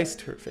chunk of ice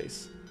to her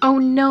face. Oh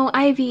no,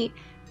 Ivy.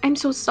 I'm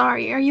so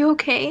sorry. Are you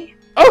okay?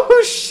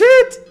 Oh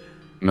shit!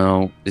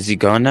 No, is he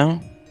gone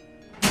now?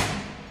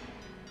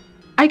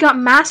 I got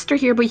Master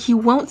here, but he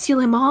won't seal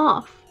him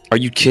off. Are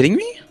you kidding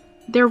me?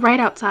 They're right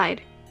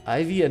outside.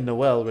 Ivy and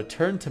Noelle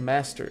return to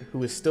Master,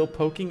 who is still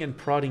poking and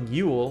prodding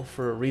Yule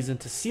for a reason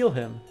to seal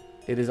him.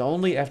 It is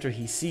only after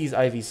he sees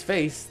Ivy's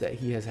face that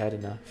he has had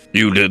enough.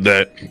 You did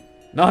that.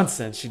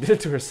 Nonsense, she did it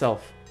to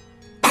herself.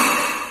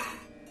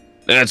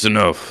 That's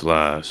enough,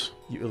 lies.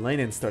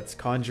 Joutilainen starts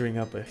conjuring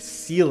up a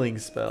sealing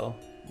spell.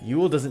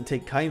 Yule doesn't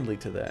take kindly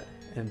to that,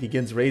 and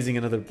begins raising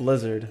another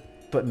blizzard.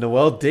 But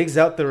Noelle digs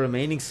out the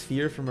remaining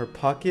sphere from her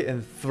pocket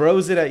and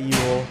throws it at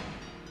Yule.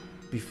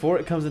 Before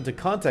it comes into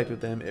contact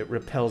with him, it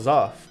repels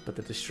off, but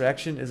the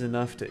distraction is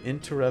enough to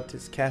interrupt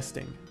his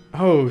casting.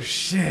 Oh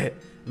shit!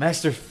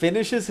 Master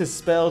finishes his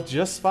spell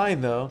just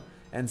fine though,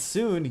 and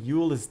soon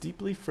Yule is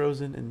deeply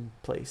frozen in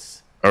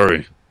place.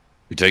 Hurry.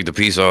 We take the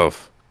piece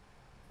off,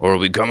 or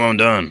we come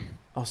undone.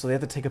 Oh, so they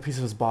have to take a piece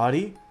of his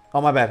body? Oh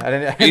my bad. I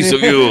didn't. Piece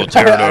of Yule,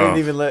 tear it I off.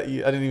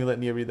 didn't even let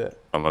Nia read that.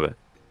 Oh, my bad.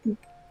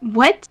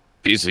 What?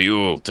 Piece of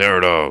Yule, tear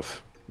it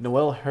off.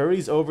 Noelle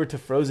hurries over to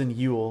frozen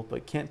Yule,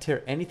 but can't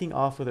tear anything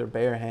off with her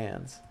bare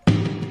hands.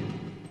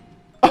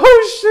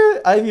 Oh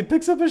shit! Ivy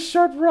picks up a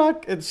sharp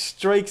rock and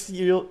strikes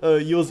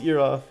Yule's ear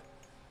off.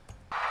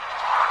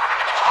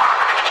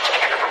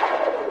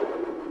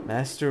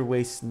 Master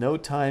wastes no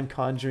time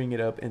conjuring it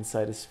up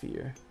inside a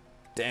sphere.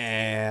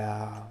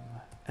 Damn.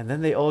 And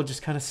then they all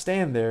just kind of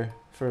stand there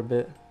for a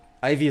bit.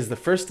 Ivy is the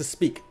first to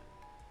speak.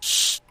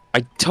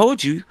 I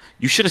told you,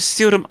 you should have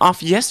sealed him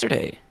off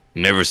yesterday.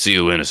 Never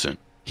seal innocent.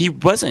 He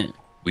wasn't.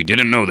 We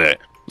didn't know that.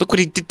 Look what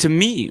he did to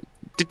me.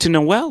 Did to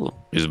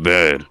Noelle. It's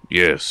bad,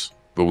 yes.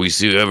 But we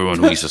seal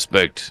everyone we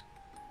suspect.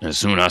 And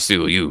soon I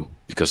seal you.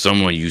 Because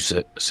someone you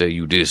say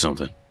you did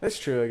something. That's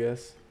true, I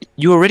guess.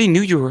 You already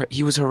knew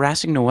he was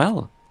harassing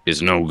Noelle.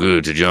 It's no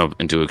good to jump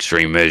into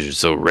extreme measures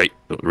so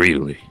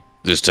readily.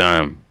 This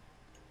time,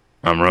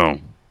 I'm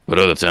wrong. But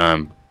other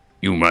time,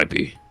 you might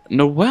be.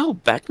 Noelle,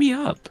 back me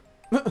up.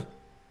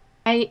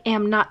 I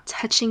am not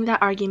touching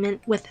that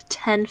argument with a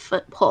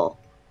 10-foot pole.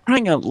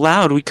 Crying out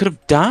loud, we could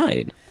have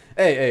died.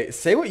 Hey,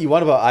 say what you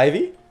want about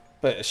Ivy,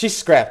 but she's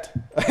scrapped.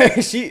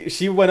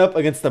 she went up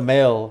against the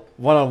male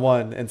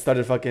one-on-one and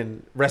started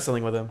fucking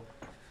wrestling with him.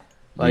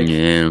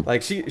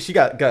 Like she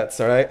got guts,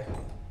 all right?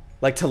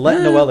 Like to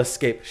let Noelle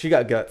escape, she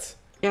got guts.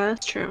 Yeah,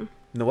 that's true.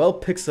 Noelle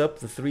picks up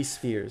the 3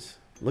 spheres.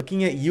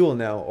 Looking at Yule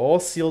now, all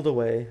sealed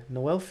away,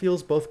 Noelle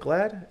feels both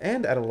glad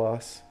and at a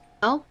loss.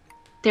 Well,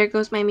 there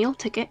goes my meal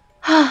ticket.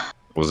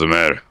 What's the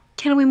matter?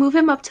 Can we move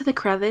him up to the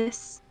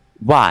crevice?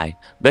 Why?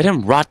 Let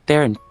him rot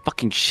there and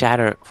fucking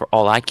shatter for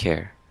all I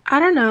care. I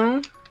don't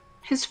know.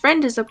 His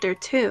friend is up there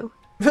too.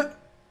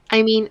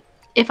 I mean,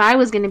 if I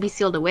was gonna be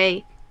sealed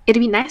away,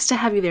 it'd be nice to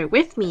have you there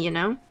with me, you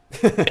know?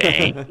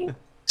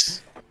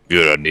 Thanks.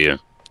 Good idea.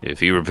 If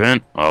he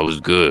repent, all is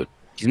good.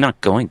 He's not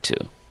going to.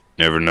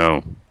 Never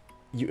know.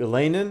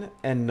 Joutilainen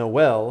and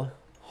Noelle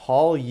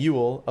haul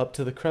Yule up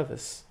to the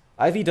crevice.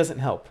 Ivy doesn't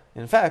help.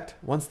 In fact,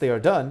 once they are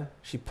done,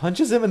 she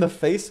punches him in the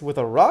face with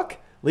a rock,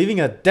 leaving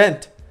a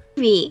dent.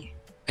 Me.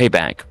 Hey,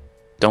 Bag.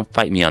 Don't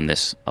fight me on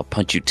this. I'll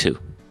punch you too.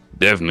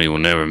 Definitely will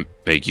never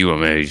make you a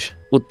mage.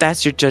 Well,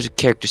 that's your judge of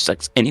character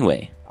sucks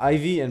anyway.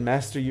 Ivy and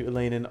Master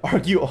Joutilainen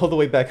argue all the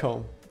way back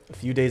home. A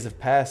few days have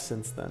passed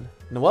since then.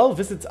 Noelle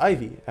visits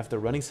Ivy after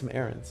running some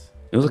errands.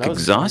 You look Noelle's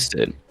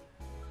exhausted.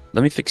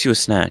 Let me fix you a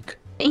snack.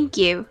 Thank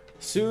you.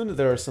 Soon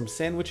there are some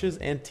sandwiches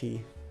and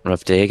tea.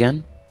 Rough day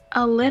again?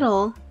 A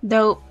little,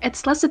 though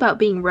it's less about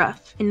being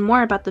rough and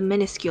more about the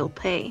minuscule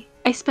pay.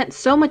 I spent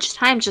so much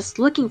time just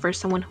looking for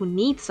someone who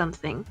needs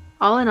something.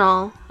 All in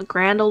all, a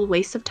grand old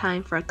waste of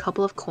time for a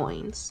couple of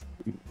coins.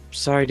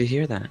 Sorry to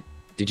hear that.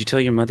 Did you tell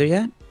your mother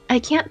yet? I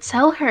can't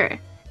tell her.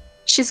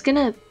 She's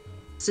gonna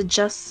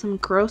suggest some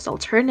gross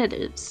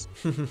alternatives.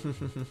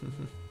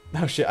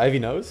 Oh shit, Ivy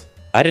knows?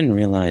 I didn't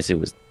realize it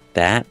was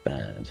that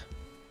bad.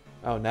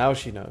 Oh, now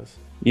she knows.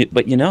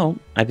 But you know,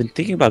 I've been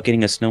thinking about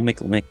getting a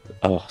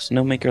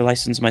snowmaker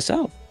license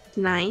myself.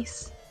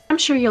 Nice. I'm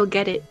sure you'll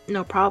get it,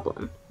 no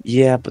problem.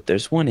 Yeah, but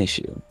there's one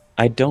issue.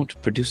 I don't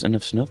produce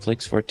enough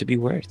snowflakes for it to be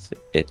worth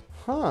it.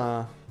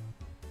 Huh.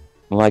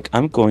 Like,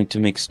 I'm going to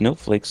make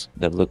snowflakes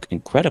that look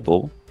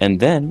incredible, and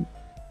then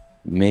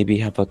maybe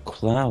have a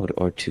cloud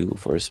or two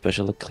for a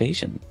special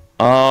occasion.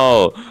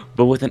 Oh,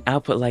 but with an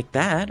output like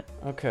that,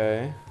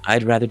 Okay.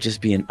 I'd rather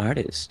just be an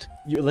artist.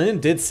 Joutilainen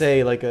did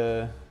say, like,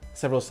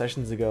 several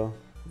sessions ago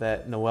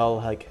that Noelle,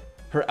 like,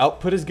 her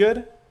output is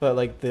good, but,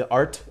 like, the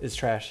art is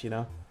trash, you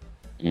know?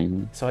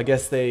 Mm-hmm. So I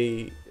guess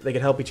they could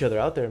help each other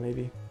out there,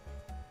 maybe.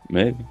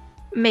 Maybe.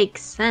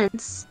 Makes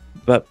sense.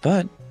 But,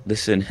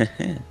 listen,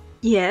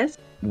 Yes?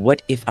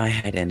 what if I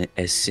had an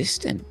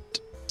assistant?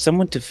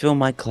 Someone to fill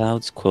my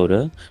clouds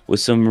quota with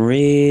some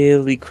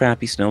really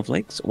crappy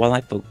snowflakes while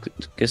I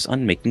focus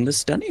on making the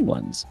stunning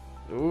ones.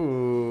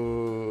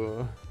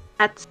 Ooh.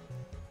 That's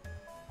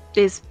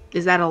is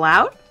that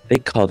allowed? They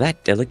call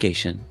that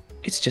delegation.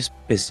 It's just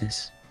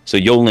business. So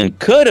Yolan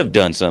could have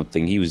done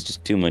something. He was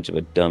just too much of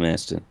a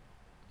dumbass to.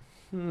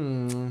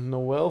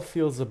 Noelle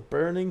feels a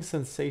burning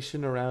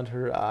sensation around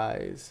her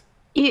eyes.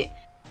 You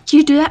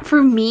do that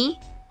for me?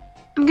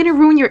 I'm gonna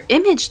ruin your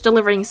image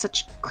delivering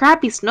such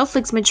crappy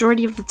snowflakes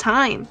majority of the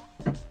time.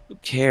 Who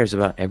cares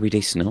about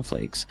everyday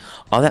snowflakes?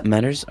 All that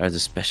matters are the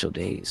special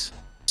days.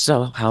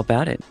 So how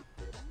about it?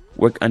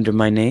 Work under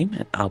my name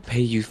and I'll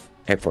pay you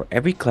for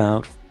every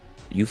cloud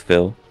you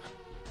fill,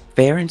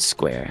 fair and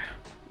square.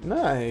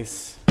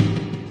 Nice.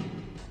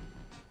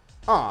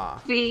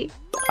 Aw. See?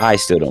 I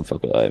still don't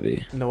fuck with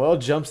Ivy. Noelle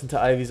jumps into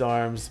Ivy's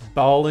arms,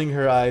 bawling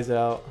her eyes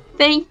out.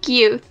 Thank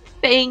you.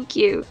 Thank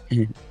you.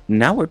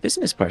 Now we're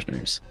business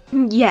partners.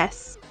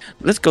 Yes.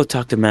 Let's go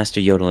talk to Master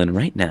Joutilainen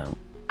right now.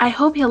 I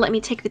hope he'll let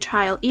me take the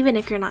trial, even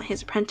if you're not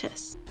his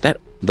apprentice.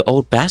 The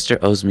old bastard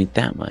owes me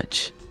that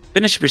much.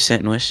 Finish your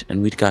sandwich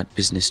and we've got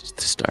business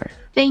to start.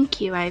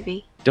 Thank you,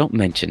 Ivy. Don't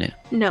mention it.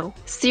 No,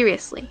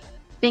 seriously.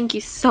 Thank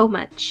you so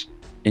much.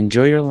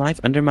 Enjoy your life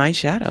under my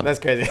shadow. That's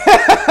crazy.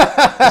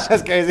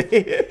 That's crazy.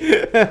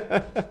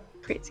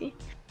 Crazy.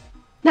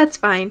 That's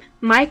fine.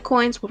 My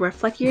coins will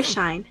reflect your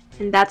shine,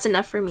 and that's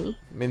enough for me.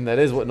 I mean, that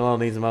is what Noelle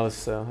needs most,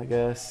 so I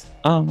guess.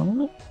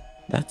 Oh,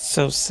 that's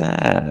so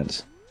sad.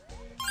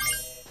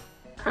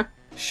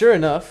 Sure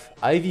enough,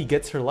 Ivy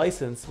gets her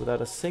license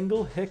without a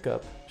single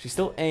hiccup. She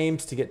still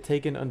aims to get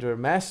taken under a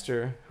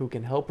master who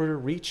can help her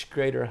reach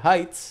greater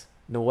heights.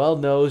 Noelle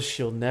knows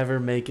she'll never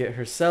make it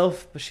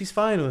herself, but she's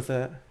fine with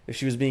that. If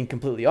she was being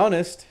completely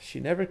honest, she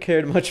never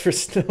cared much for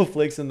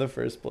snowflakes in the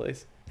first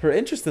place. Her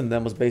interest in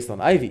them was based on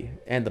Ivy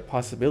and the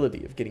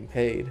possibility of getting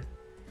paid.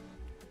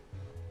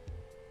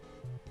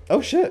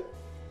 Oh shit.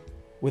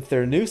 With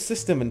their new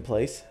system in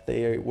place,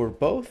 they were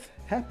both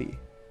happy.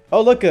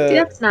 Oh look,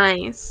 That's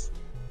nice.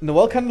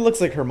 Noelle kind of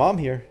looks like her mom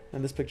here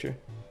in this picture.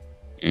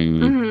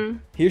 Mm-hmm.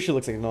 Here she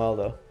looks like Noelle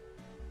though.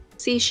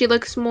 See, she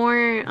looks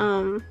more,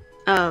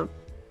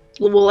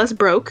 less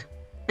broke,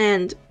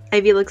 and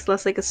Ivy looks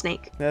less like a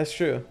snake. That's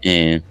true.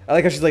 Yeah. I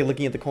like how she's like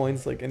looking at the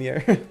coins like in the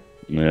air.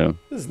 Yeah.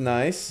 This is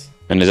nice.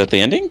 And is that the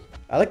ending?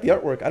 I like the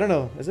artwork. I don't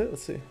know. Is it?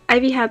 Let's see.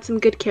 Ivy had some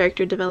good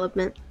character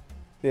development.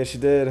 Yeah, she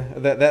did.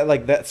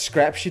 That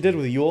scrap she did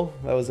with Yule,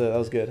 that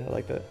was good. I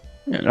like that.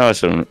 Yeah, that was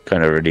some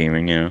kind of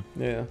redeeming, yeah.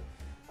 Yeah.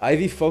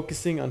 Ivy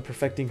focusing on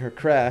perfecting her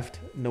craft,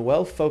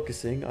 Noelle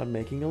focusing on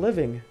making a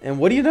living. And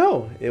what do you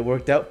know? It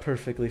worked out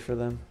perfectly for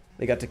them.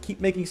 They got to keep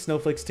making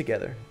snowflakes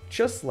together,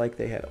 just like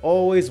they had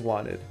always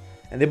wanted.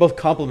 And they both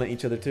complement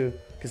each other too,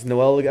 because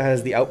Noelle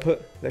has the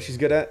output that she's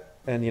good at,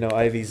 and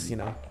Ivy's,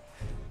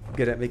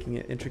 good at making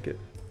it intricate.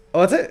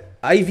 Oh, that's it.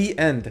 Ivy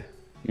end.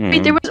 Mm.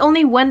 Wait, there was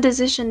only one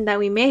decision that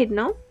we made,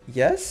 no?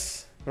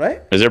 Yes?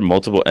 Right? Is there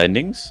multiple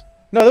endings?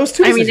 No, there was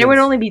two decisions. I mean, there would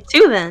only be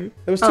two then.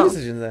 There was two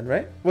decisions then,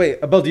 right? Wait,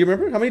 Abel, do you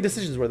remember? How many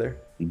decisions were there?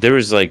 There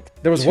was like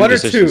There was two one or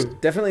decisions. two.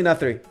 Definitely not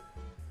three.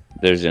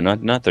 There's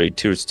not 3.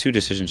 There's 2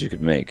 decisions you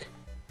could make.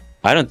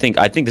 I think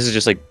this is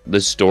just like the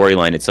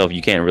storyline itself.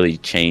 You can't really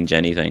change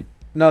anything.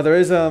 No, there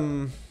is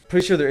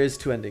pretty sure there is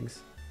 2 endings.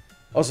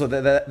 Also,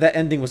 that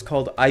ending was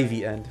called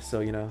Ivy End,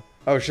 so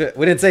Oh shit,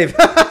 we didn't save.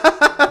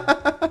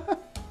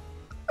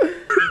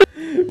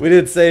 We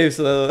didn't save,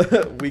 so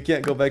we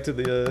can't go back to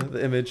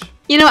the image.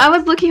 I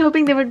was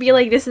hoping there would be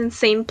like this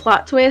insane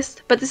plot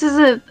twist, but this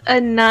is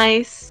a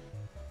nice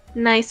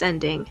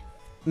ending.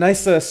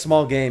 Nice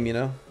small game,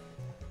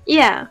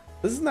 Yeah,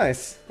 This is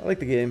nice. I like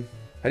the game.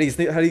 How do you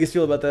guys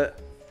feel about that?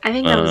 I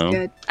think that was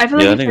good. I feel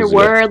like if there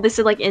were this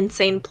like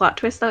insane plot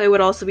twist though, it would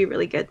also be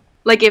really good.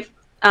 Like if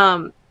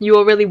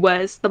Yule really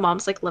was the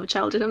mom's like love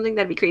child or something,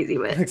 that'd be crazy.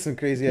 But Like some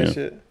crazy ass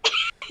shit.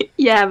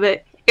 yeah,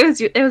 but it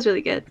was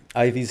really good.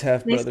 Ivy's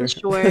half Nice brother. and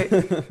short.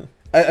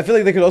 I feel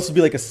like there could also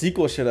be like a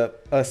sequel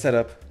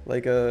setup,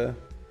 like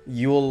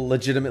Yule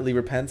legitimately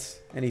repents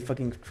and he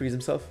fucking frees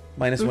himself.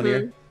 -1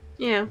 year.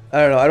 Yeah.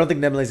 I don't know. I don't think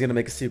Nemlei's gonna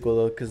make a sequel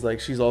though, because like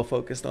she's all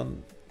focused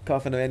on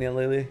Coffin of Annie and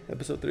Leyley,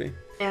 episode 3.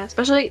 Yeah,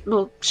 especially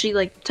she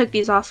like took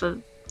these off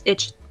of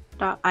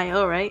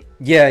itch.io, right?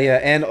 Yeah,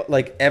 and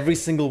like every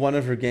single one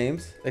of her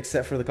games,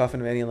 except for the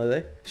Coffin of Annie and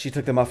Leyley, she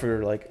took them off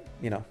her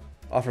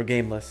off her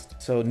game list.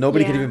 So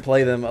nobody could Yeah. even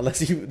play them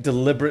unless you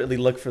deliberately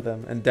look for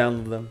them and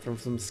download them from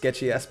some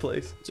sketchy ass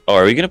place. Oh,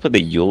 are we gonna put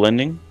the Yule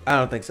ending? I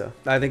don't think so.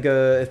 I think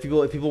if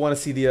people want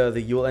to see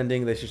the Yule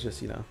ending, they should just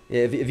yeah.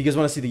 If you guys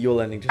want to see the Yule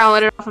ending, just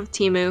Download it off of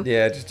Temu.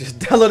 yeah, just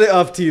download it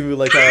off Temu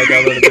like how I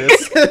downloaded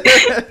this.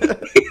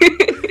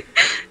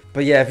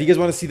 But yeah, if you guys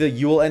want to see the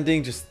Yule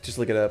ending, just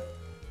look it up.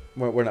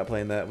 We're not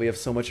playing that. We have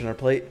so much on our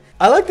plate.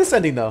 I like this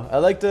ending though. I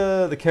liked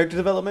the character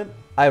development.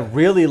 I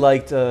really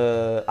liked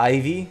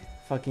Ivy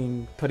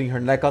fucking putting her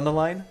neck on the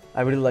line.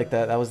 I really liked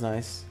that. That was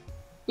nice.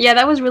 Yeah,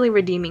 that was really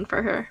redeeming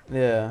for her.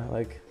 Yeah,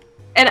 like.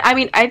 And I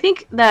mean, I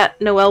think that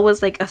Noelle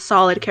was like a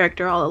solid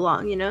character all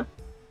along,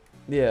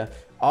 Yeah,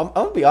 I'm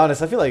gonna be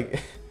honest. I feel like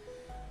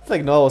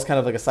Noelle was kind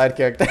of like a side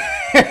character.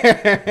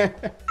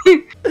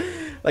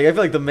 Like I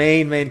feel like the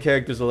main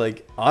characters are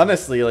like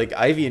honestly like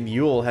Ivy and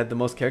Yule had the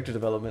most character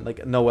development.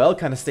 Like Noelle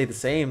kind of stayed the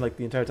same like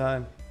the entire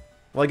time.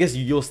 Well, I guess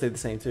Yule stayed the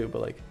same too,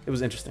 but like it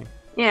was interesting.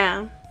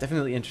 Yeah.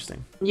 Definitely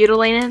interesting.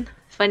 Joutilainen,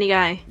 funny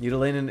guy.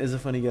 Joutilainen is a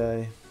funny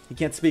guy. He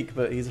can't speak,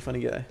 but he's a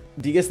funny guy.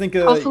 Do you guys think?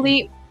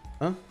 Hopefully,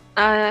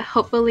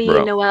 hopefully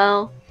Bro.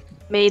 Noelle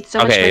made so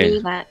much money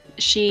that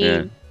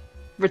she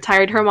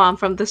retired her mom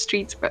from the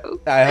streets, bro.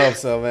 I hope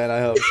so, man.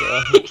 I hope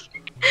so.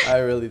 I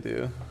really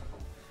do.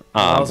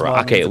 Bro.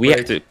 Okay, we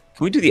have to. Can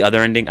we do the other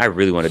ending? I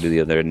really want to do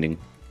the other ending.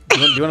 Do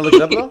you want to look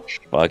it up, though?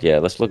 Fuck yeah,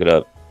 let's look it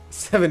up.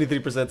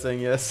 73% saying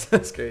yes.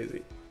 That's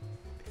crazy.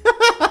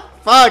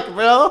 Fuck,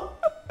 bro.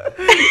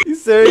 You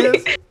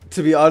serious?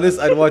 To be honest,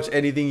 I'd watch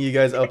anything you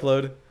guys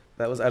upload.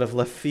 That was out of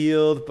left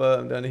field, but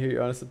I'm down to hear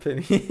your honest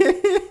opinion. Isn't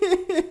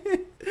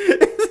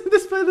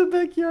this by the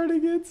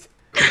backyardigans?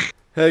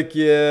 Heck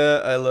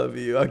yeah, I love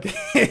you.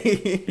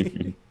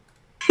 Okay.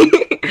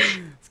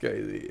 It's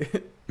crazy.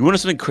 You want to know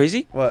something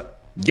crazy? What?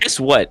 Guess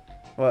what?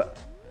 What?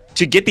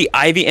 To get the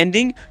Ivy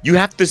ending, you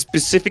have to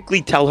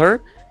specifically tell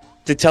her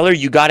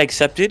you got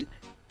accepted,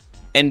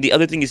 and the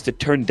other thing is to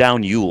turn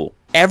down Yule.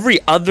 Every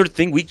other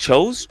thing we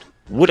chose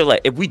would have,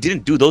 like, if we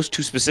didn't do those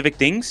two specific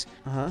things,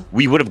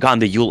 we would have gotten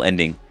the Yule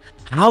ending.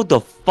 How the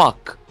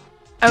fuck?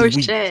 Oh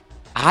shit!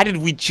 How did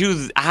we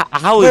choose?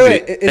 How is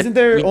Wait, it? Isn't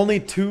there only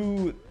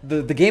two?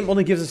 The game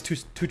only gives us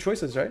two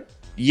choices, right?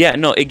 Yeah,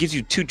 no, it gives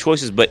you two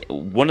choices, but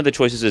one of the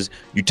choices is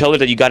you tell her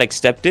that you got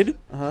accepted.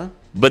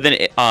 But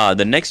then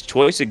the next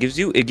choice it gives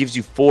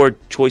you 4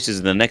 choices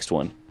in the next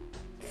one.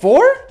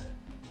 4?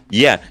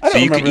 Yeah, so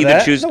you can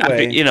either choose no after,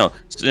 way. you know,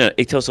 so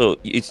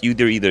it's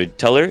either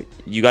tell her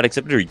you got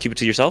accepted or you keep it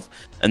to yourself,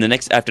 and the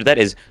next after that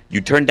is you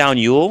turn down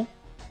Yule.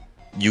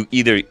 You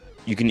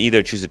can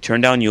either choose to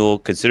turn down Yule,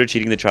 consider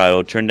cheating the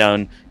trial, turn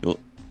down Yule,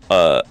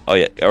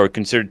 or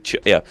consider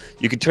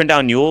you could turn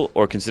down Yule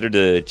or consider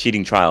the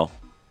cheating trial.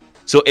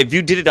 So if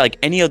you did it like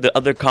any of the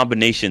other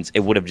combinations, it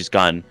would have just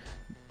gone,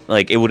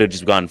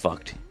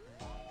 fucked.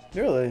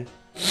 Really?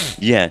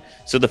 Yeah.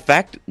 So the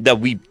fact that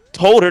we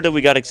told her that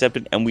we got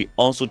accepted and we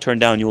also turned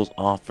down Yule's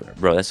offer,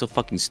 bro, that's so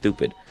fucking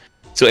stupid.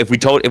 So if we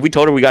told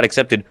her we got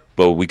accepted,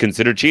 but we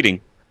considered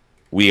cheating,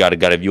 we gotta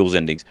have Yule's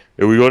endings.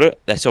 Here we go to.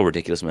 That's so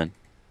ridiculous, man.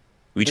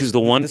 We choose the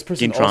one This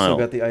person in trial. also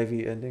got the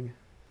Ivy ending.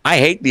 I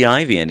hate the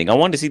Ivy ending. I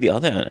wanted to see the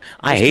other one.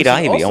 I hate This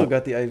person Ivy. also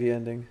got the Ivy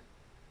ending.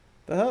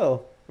 The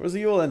hell? Where's the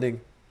Yule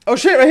ending? Oh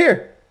shit! Right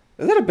here.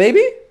 Is that a baby?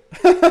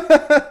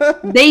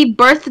 They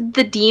birthed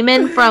the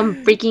demon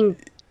from freaking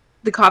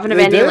the Coffin of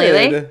They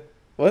Leyley. did.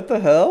 What the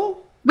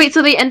hell? Wait,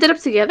 so they ended up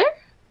together?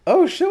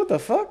 Oh shit! What the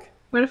fuck?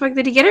 Where the fuck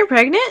did he get her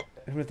pregnant?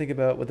 I'm gonna think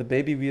about would the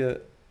baby be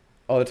a?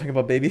 Oh, they're talking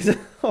about babies.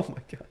 Oh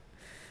my god.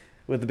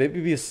 Would the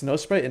baby be a snow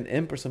sprite, an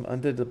imp, or some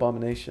undead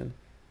abomination?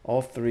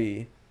 All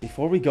 3.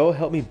 Before we go,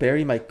 help me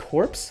bury my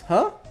corpse,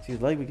 huh? If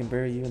you'd like, we can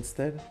bury you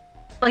instead.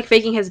 Like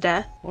faking his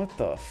death. What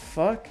the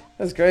fuck?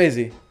 That's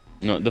crazy.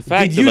 No, the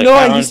fact. Did you know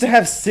I used to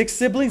have 6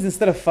 siblings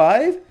instead of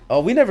 5?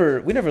 Oh, we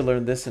never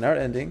learned this in our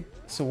ending.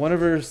 So one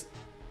of her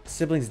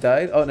siblings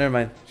died. Oh, never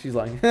mind. She's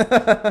lying.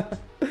 Oh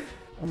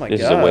my god.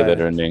 This is a way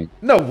better ending.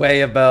 No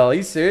way, Abiel. Are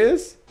you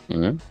serious?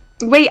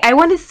 Wait, I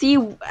want to see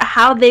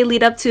how they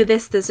lead up to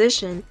this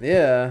decision.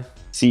 Yeah.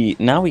 See,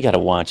 now we gotta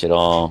watch it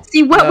all.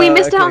 See what we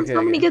missed out on okay,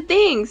 so many good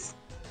things.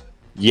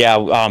 Yeah.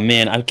 Oh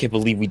man, I can't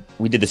believe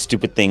we did the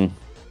stupid thing.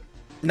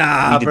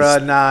 Nah, bro.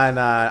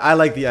 Nah. I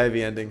like the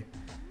Ivy ending.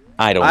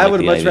 I don't. I like would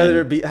the much Ivy rather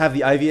ending. have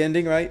the Ivy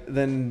ending, right,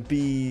 than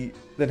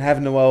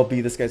have Noelle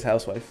be this guy's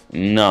housewife.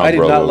 No, I did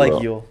bro, not bro, like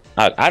bro. Yule.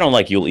 I don't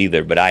like Yule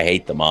either, but I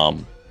hate the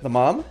mom. The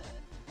mom?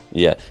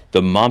 Yeah,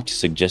 the mom to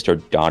suggest her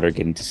daughter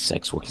get into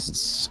sex work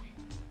is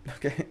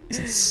Okay.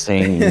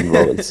 insane,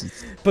 bro. It's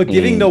But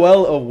giving insane.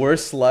 Noelle a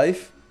worse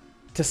life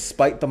to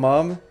spite the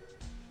mom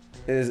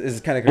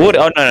is kind of crazy. What?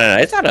 Oh no,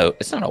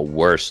 it's not a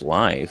worse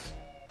life.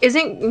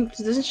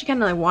 Doesn't she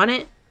kind of like want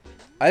it?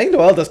 I think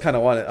Noelle does kind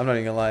of want it. I'm not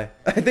even gonna lie.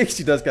 I think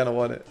she does kind of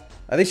want it.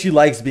 I think she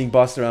likes being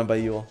bossed around by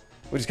Yule,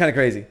 which is kind of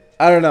crazy.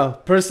 I don't know.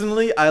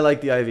 Personally, I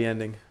like the Ivy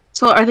ending.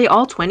 So are they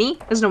all 20?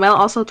 Is Noelle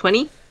also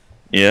 20?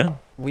 Yeah.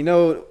 We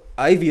know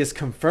Ivy is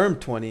confirmed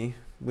 20.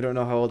 We don't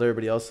know how old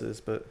everybody else is,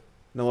 but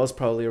Noelle's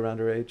probably around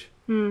her age.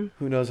 Who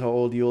knows how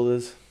old Yule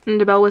is? And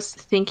Abiel was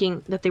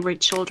thinking that they were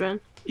children.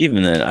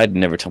 Even then, I'd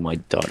never tell my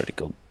daughter to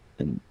go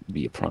and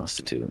be a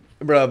prostitute.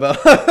 Bro,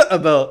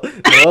 Abiel,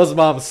 Noelle's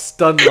mom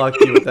stun locked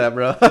you with that,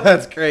 bro.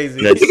 That's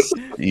crazy.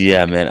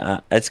 Yeah,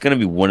 man. That's gonna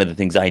be one of the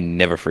things I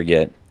never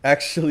forget.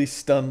 Actually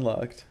stun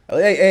locked.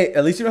 Hey,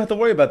 at least you don't have to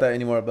worry about that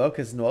anymore, Abiel,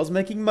 because Noelle's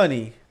making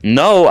money.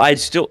 No,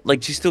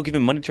 she's still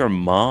giving money to her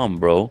mom,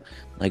 bro.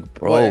 Like,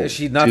 bro. What, is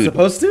she not dude,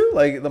 supposed to?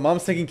 Like, the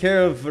mom's taking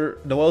care of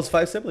Noelle's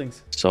 5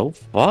 siblings. So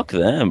fuck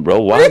them, bro.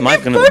 Why am I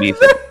gonna be?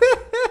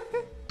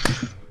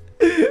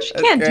 She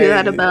can't do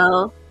that,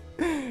 Abiel.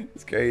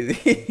 It's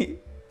crazy.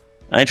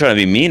 I ain't trying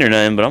to be mean or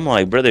nothing, but I'm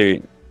like, brother,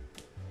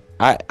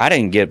 I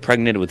didn't get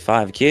pregnant with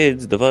 5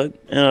 kids. The fuck,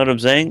 you know what I'm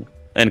saying?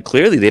 And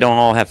clearly they don't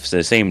all have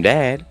the same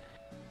dad.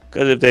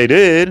 Because if they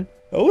did,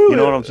 you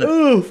know what I'm saying?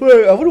 Oh, fuck.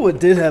 I wonder what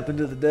did happen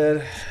to the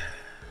dad.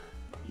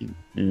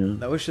 Yeah.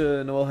 I wish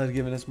Noelle had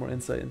given us more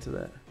insight into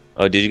that.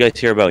 Oh, did you guys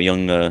hear about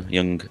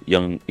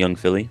young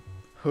Philly?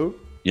 Who?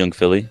 Young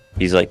Philly.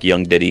 He's like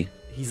young Diddy.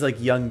 He's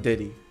like young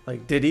Diddy.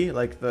 Like Diddy,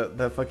 like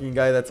the fucking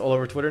guy that's all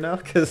over Twitter now,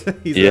 because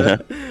he's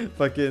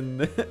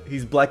fucking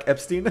he's Black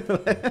Epstein.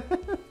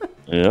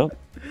 Yeah.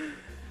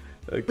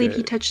 Okay. believe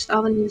he touched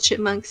all the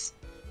chipmunks.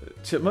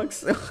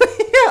 Chipmunks? Yeah.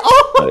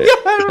 Oh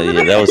yeah,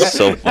 Yeah, that was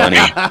so funny.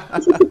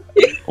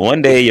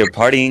 One day you're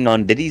partying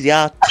on Diddy's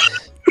yacht.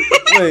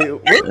 Wait,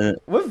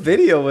 what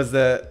video was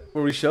that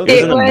where we showed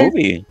It that? was in a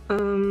movie.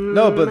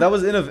 No, but that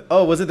was in a.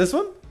 Oh, was it this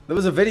one? There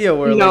was a video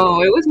where. No,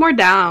 like, it was more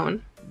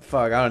down.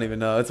 fuck, I don't even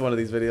know. It's one of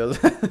these videos.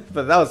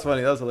 But that was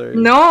funny. That was hilarious.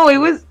 No, it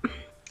was.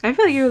 I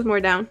feel like it was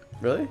more down.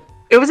 Really?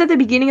 It was at the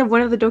beginning of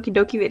one of the Doki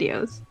Doki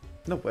videos.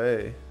 No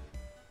way.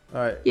 All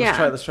right. Yeah.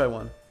 Let's try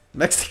one.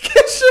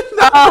 Mexican should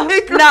not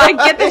make Nah, rice.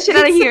 get that shit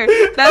out of here.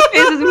 That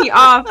pisses me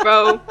off,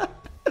 bro.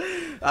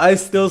 I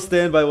still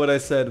stand by what I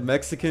said.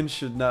 Mexicans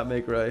should not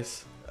make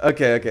rice.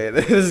 Okay.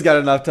 This has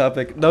gotten off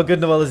topic. No,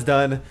 Good Noelle is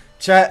done.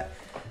 Chat,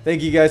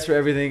 thank you guys for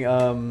everything.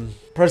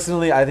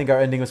 Personally, I think our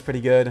ending was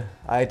pretty good.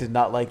 I did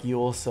not like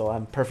Yule, so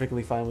I'm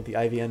perfectly fine with the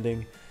Ivy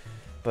ending.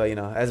 But, you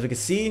know, as we can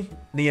see,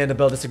 Nia and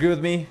Abiel disagree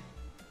with me.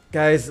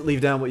 Guys,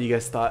 leave down what you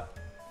guys thought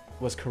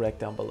was correct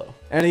down below.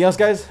 Anything else,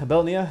 guys?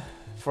 Abiel, Nia,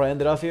 before I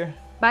end it off here?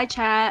 Bye,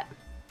 chat.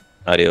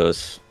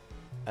 Adios.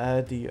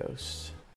 Adios.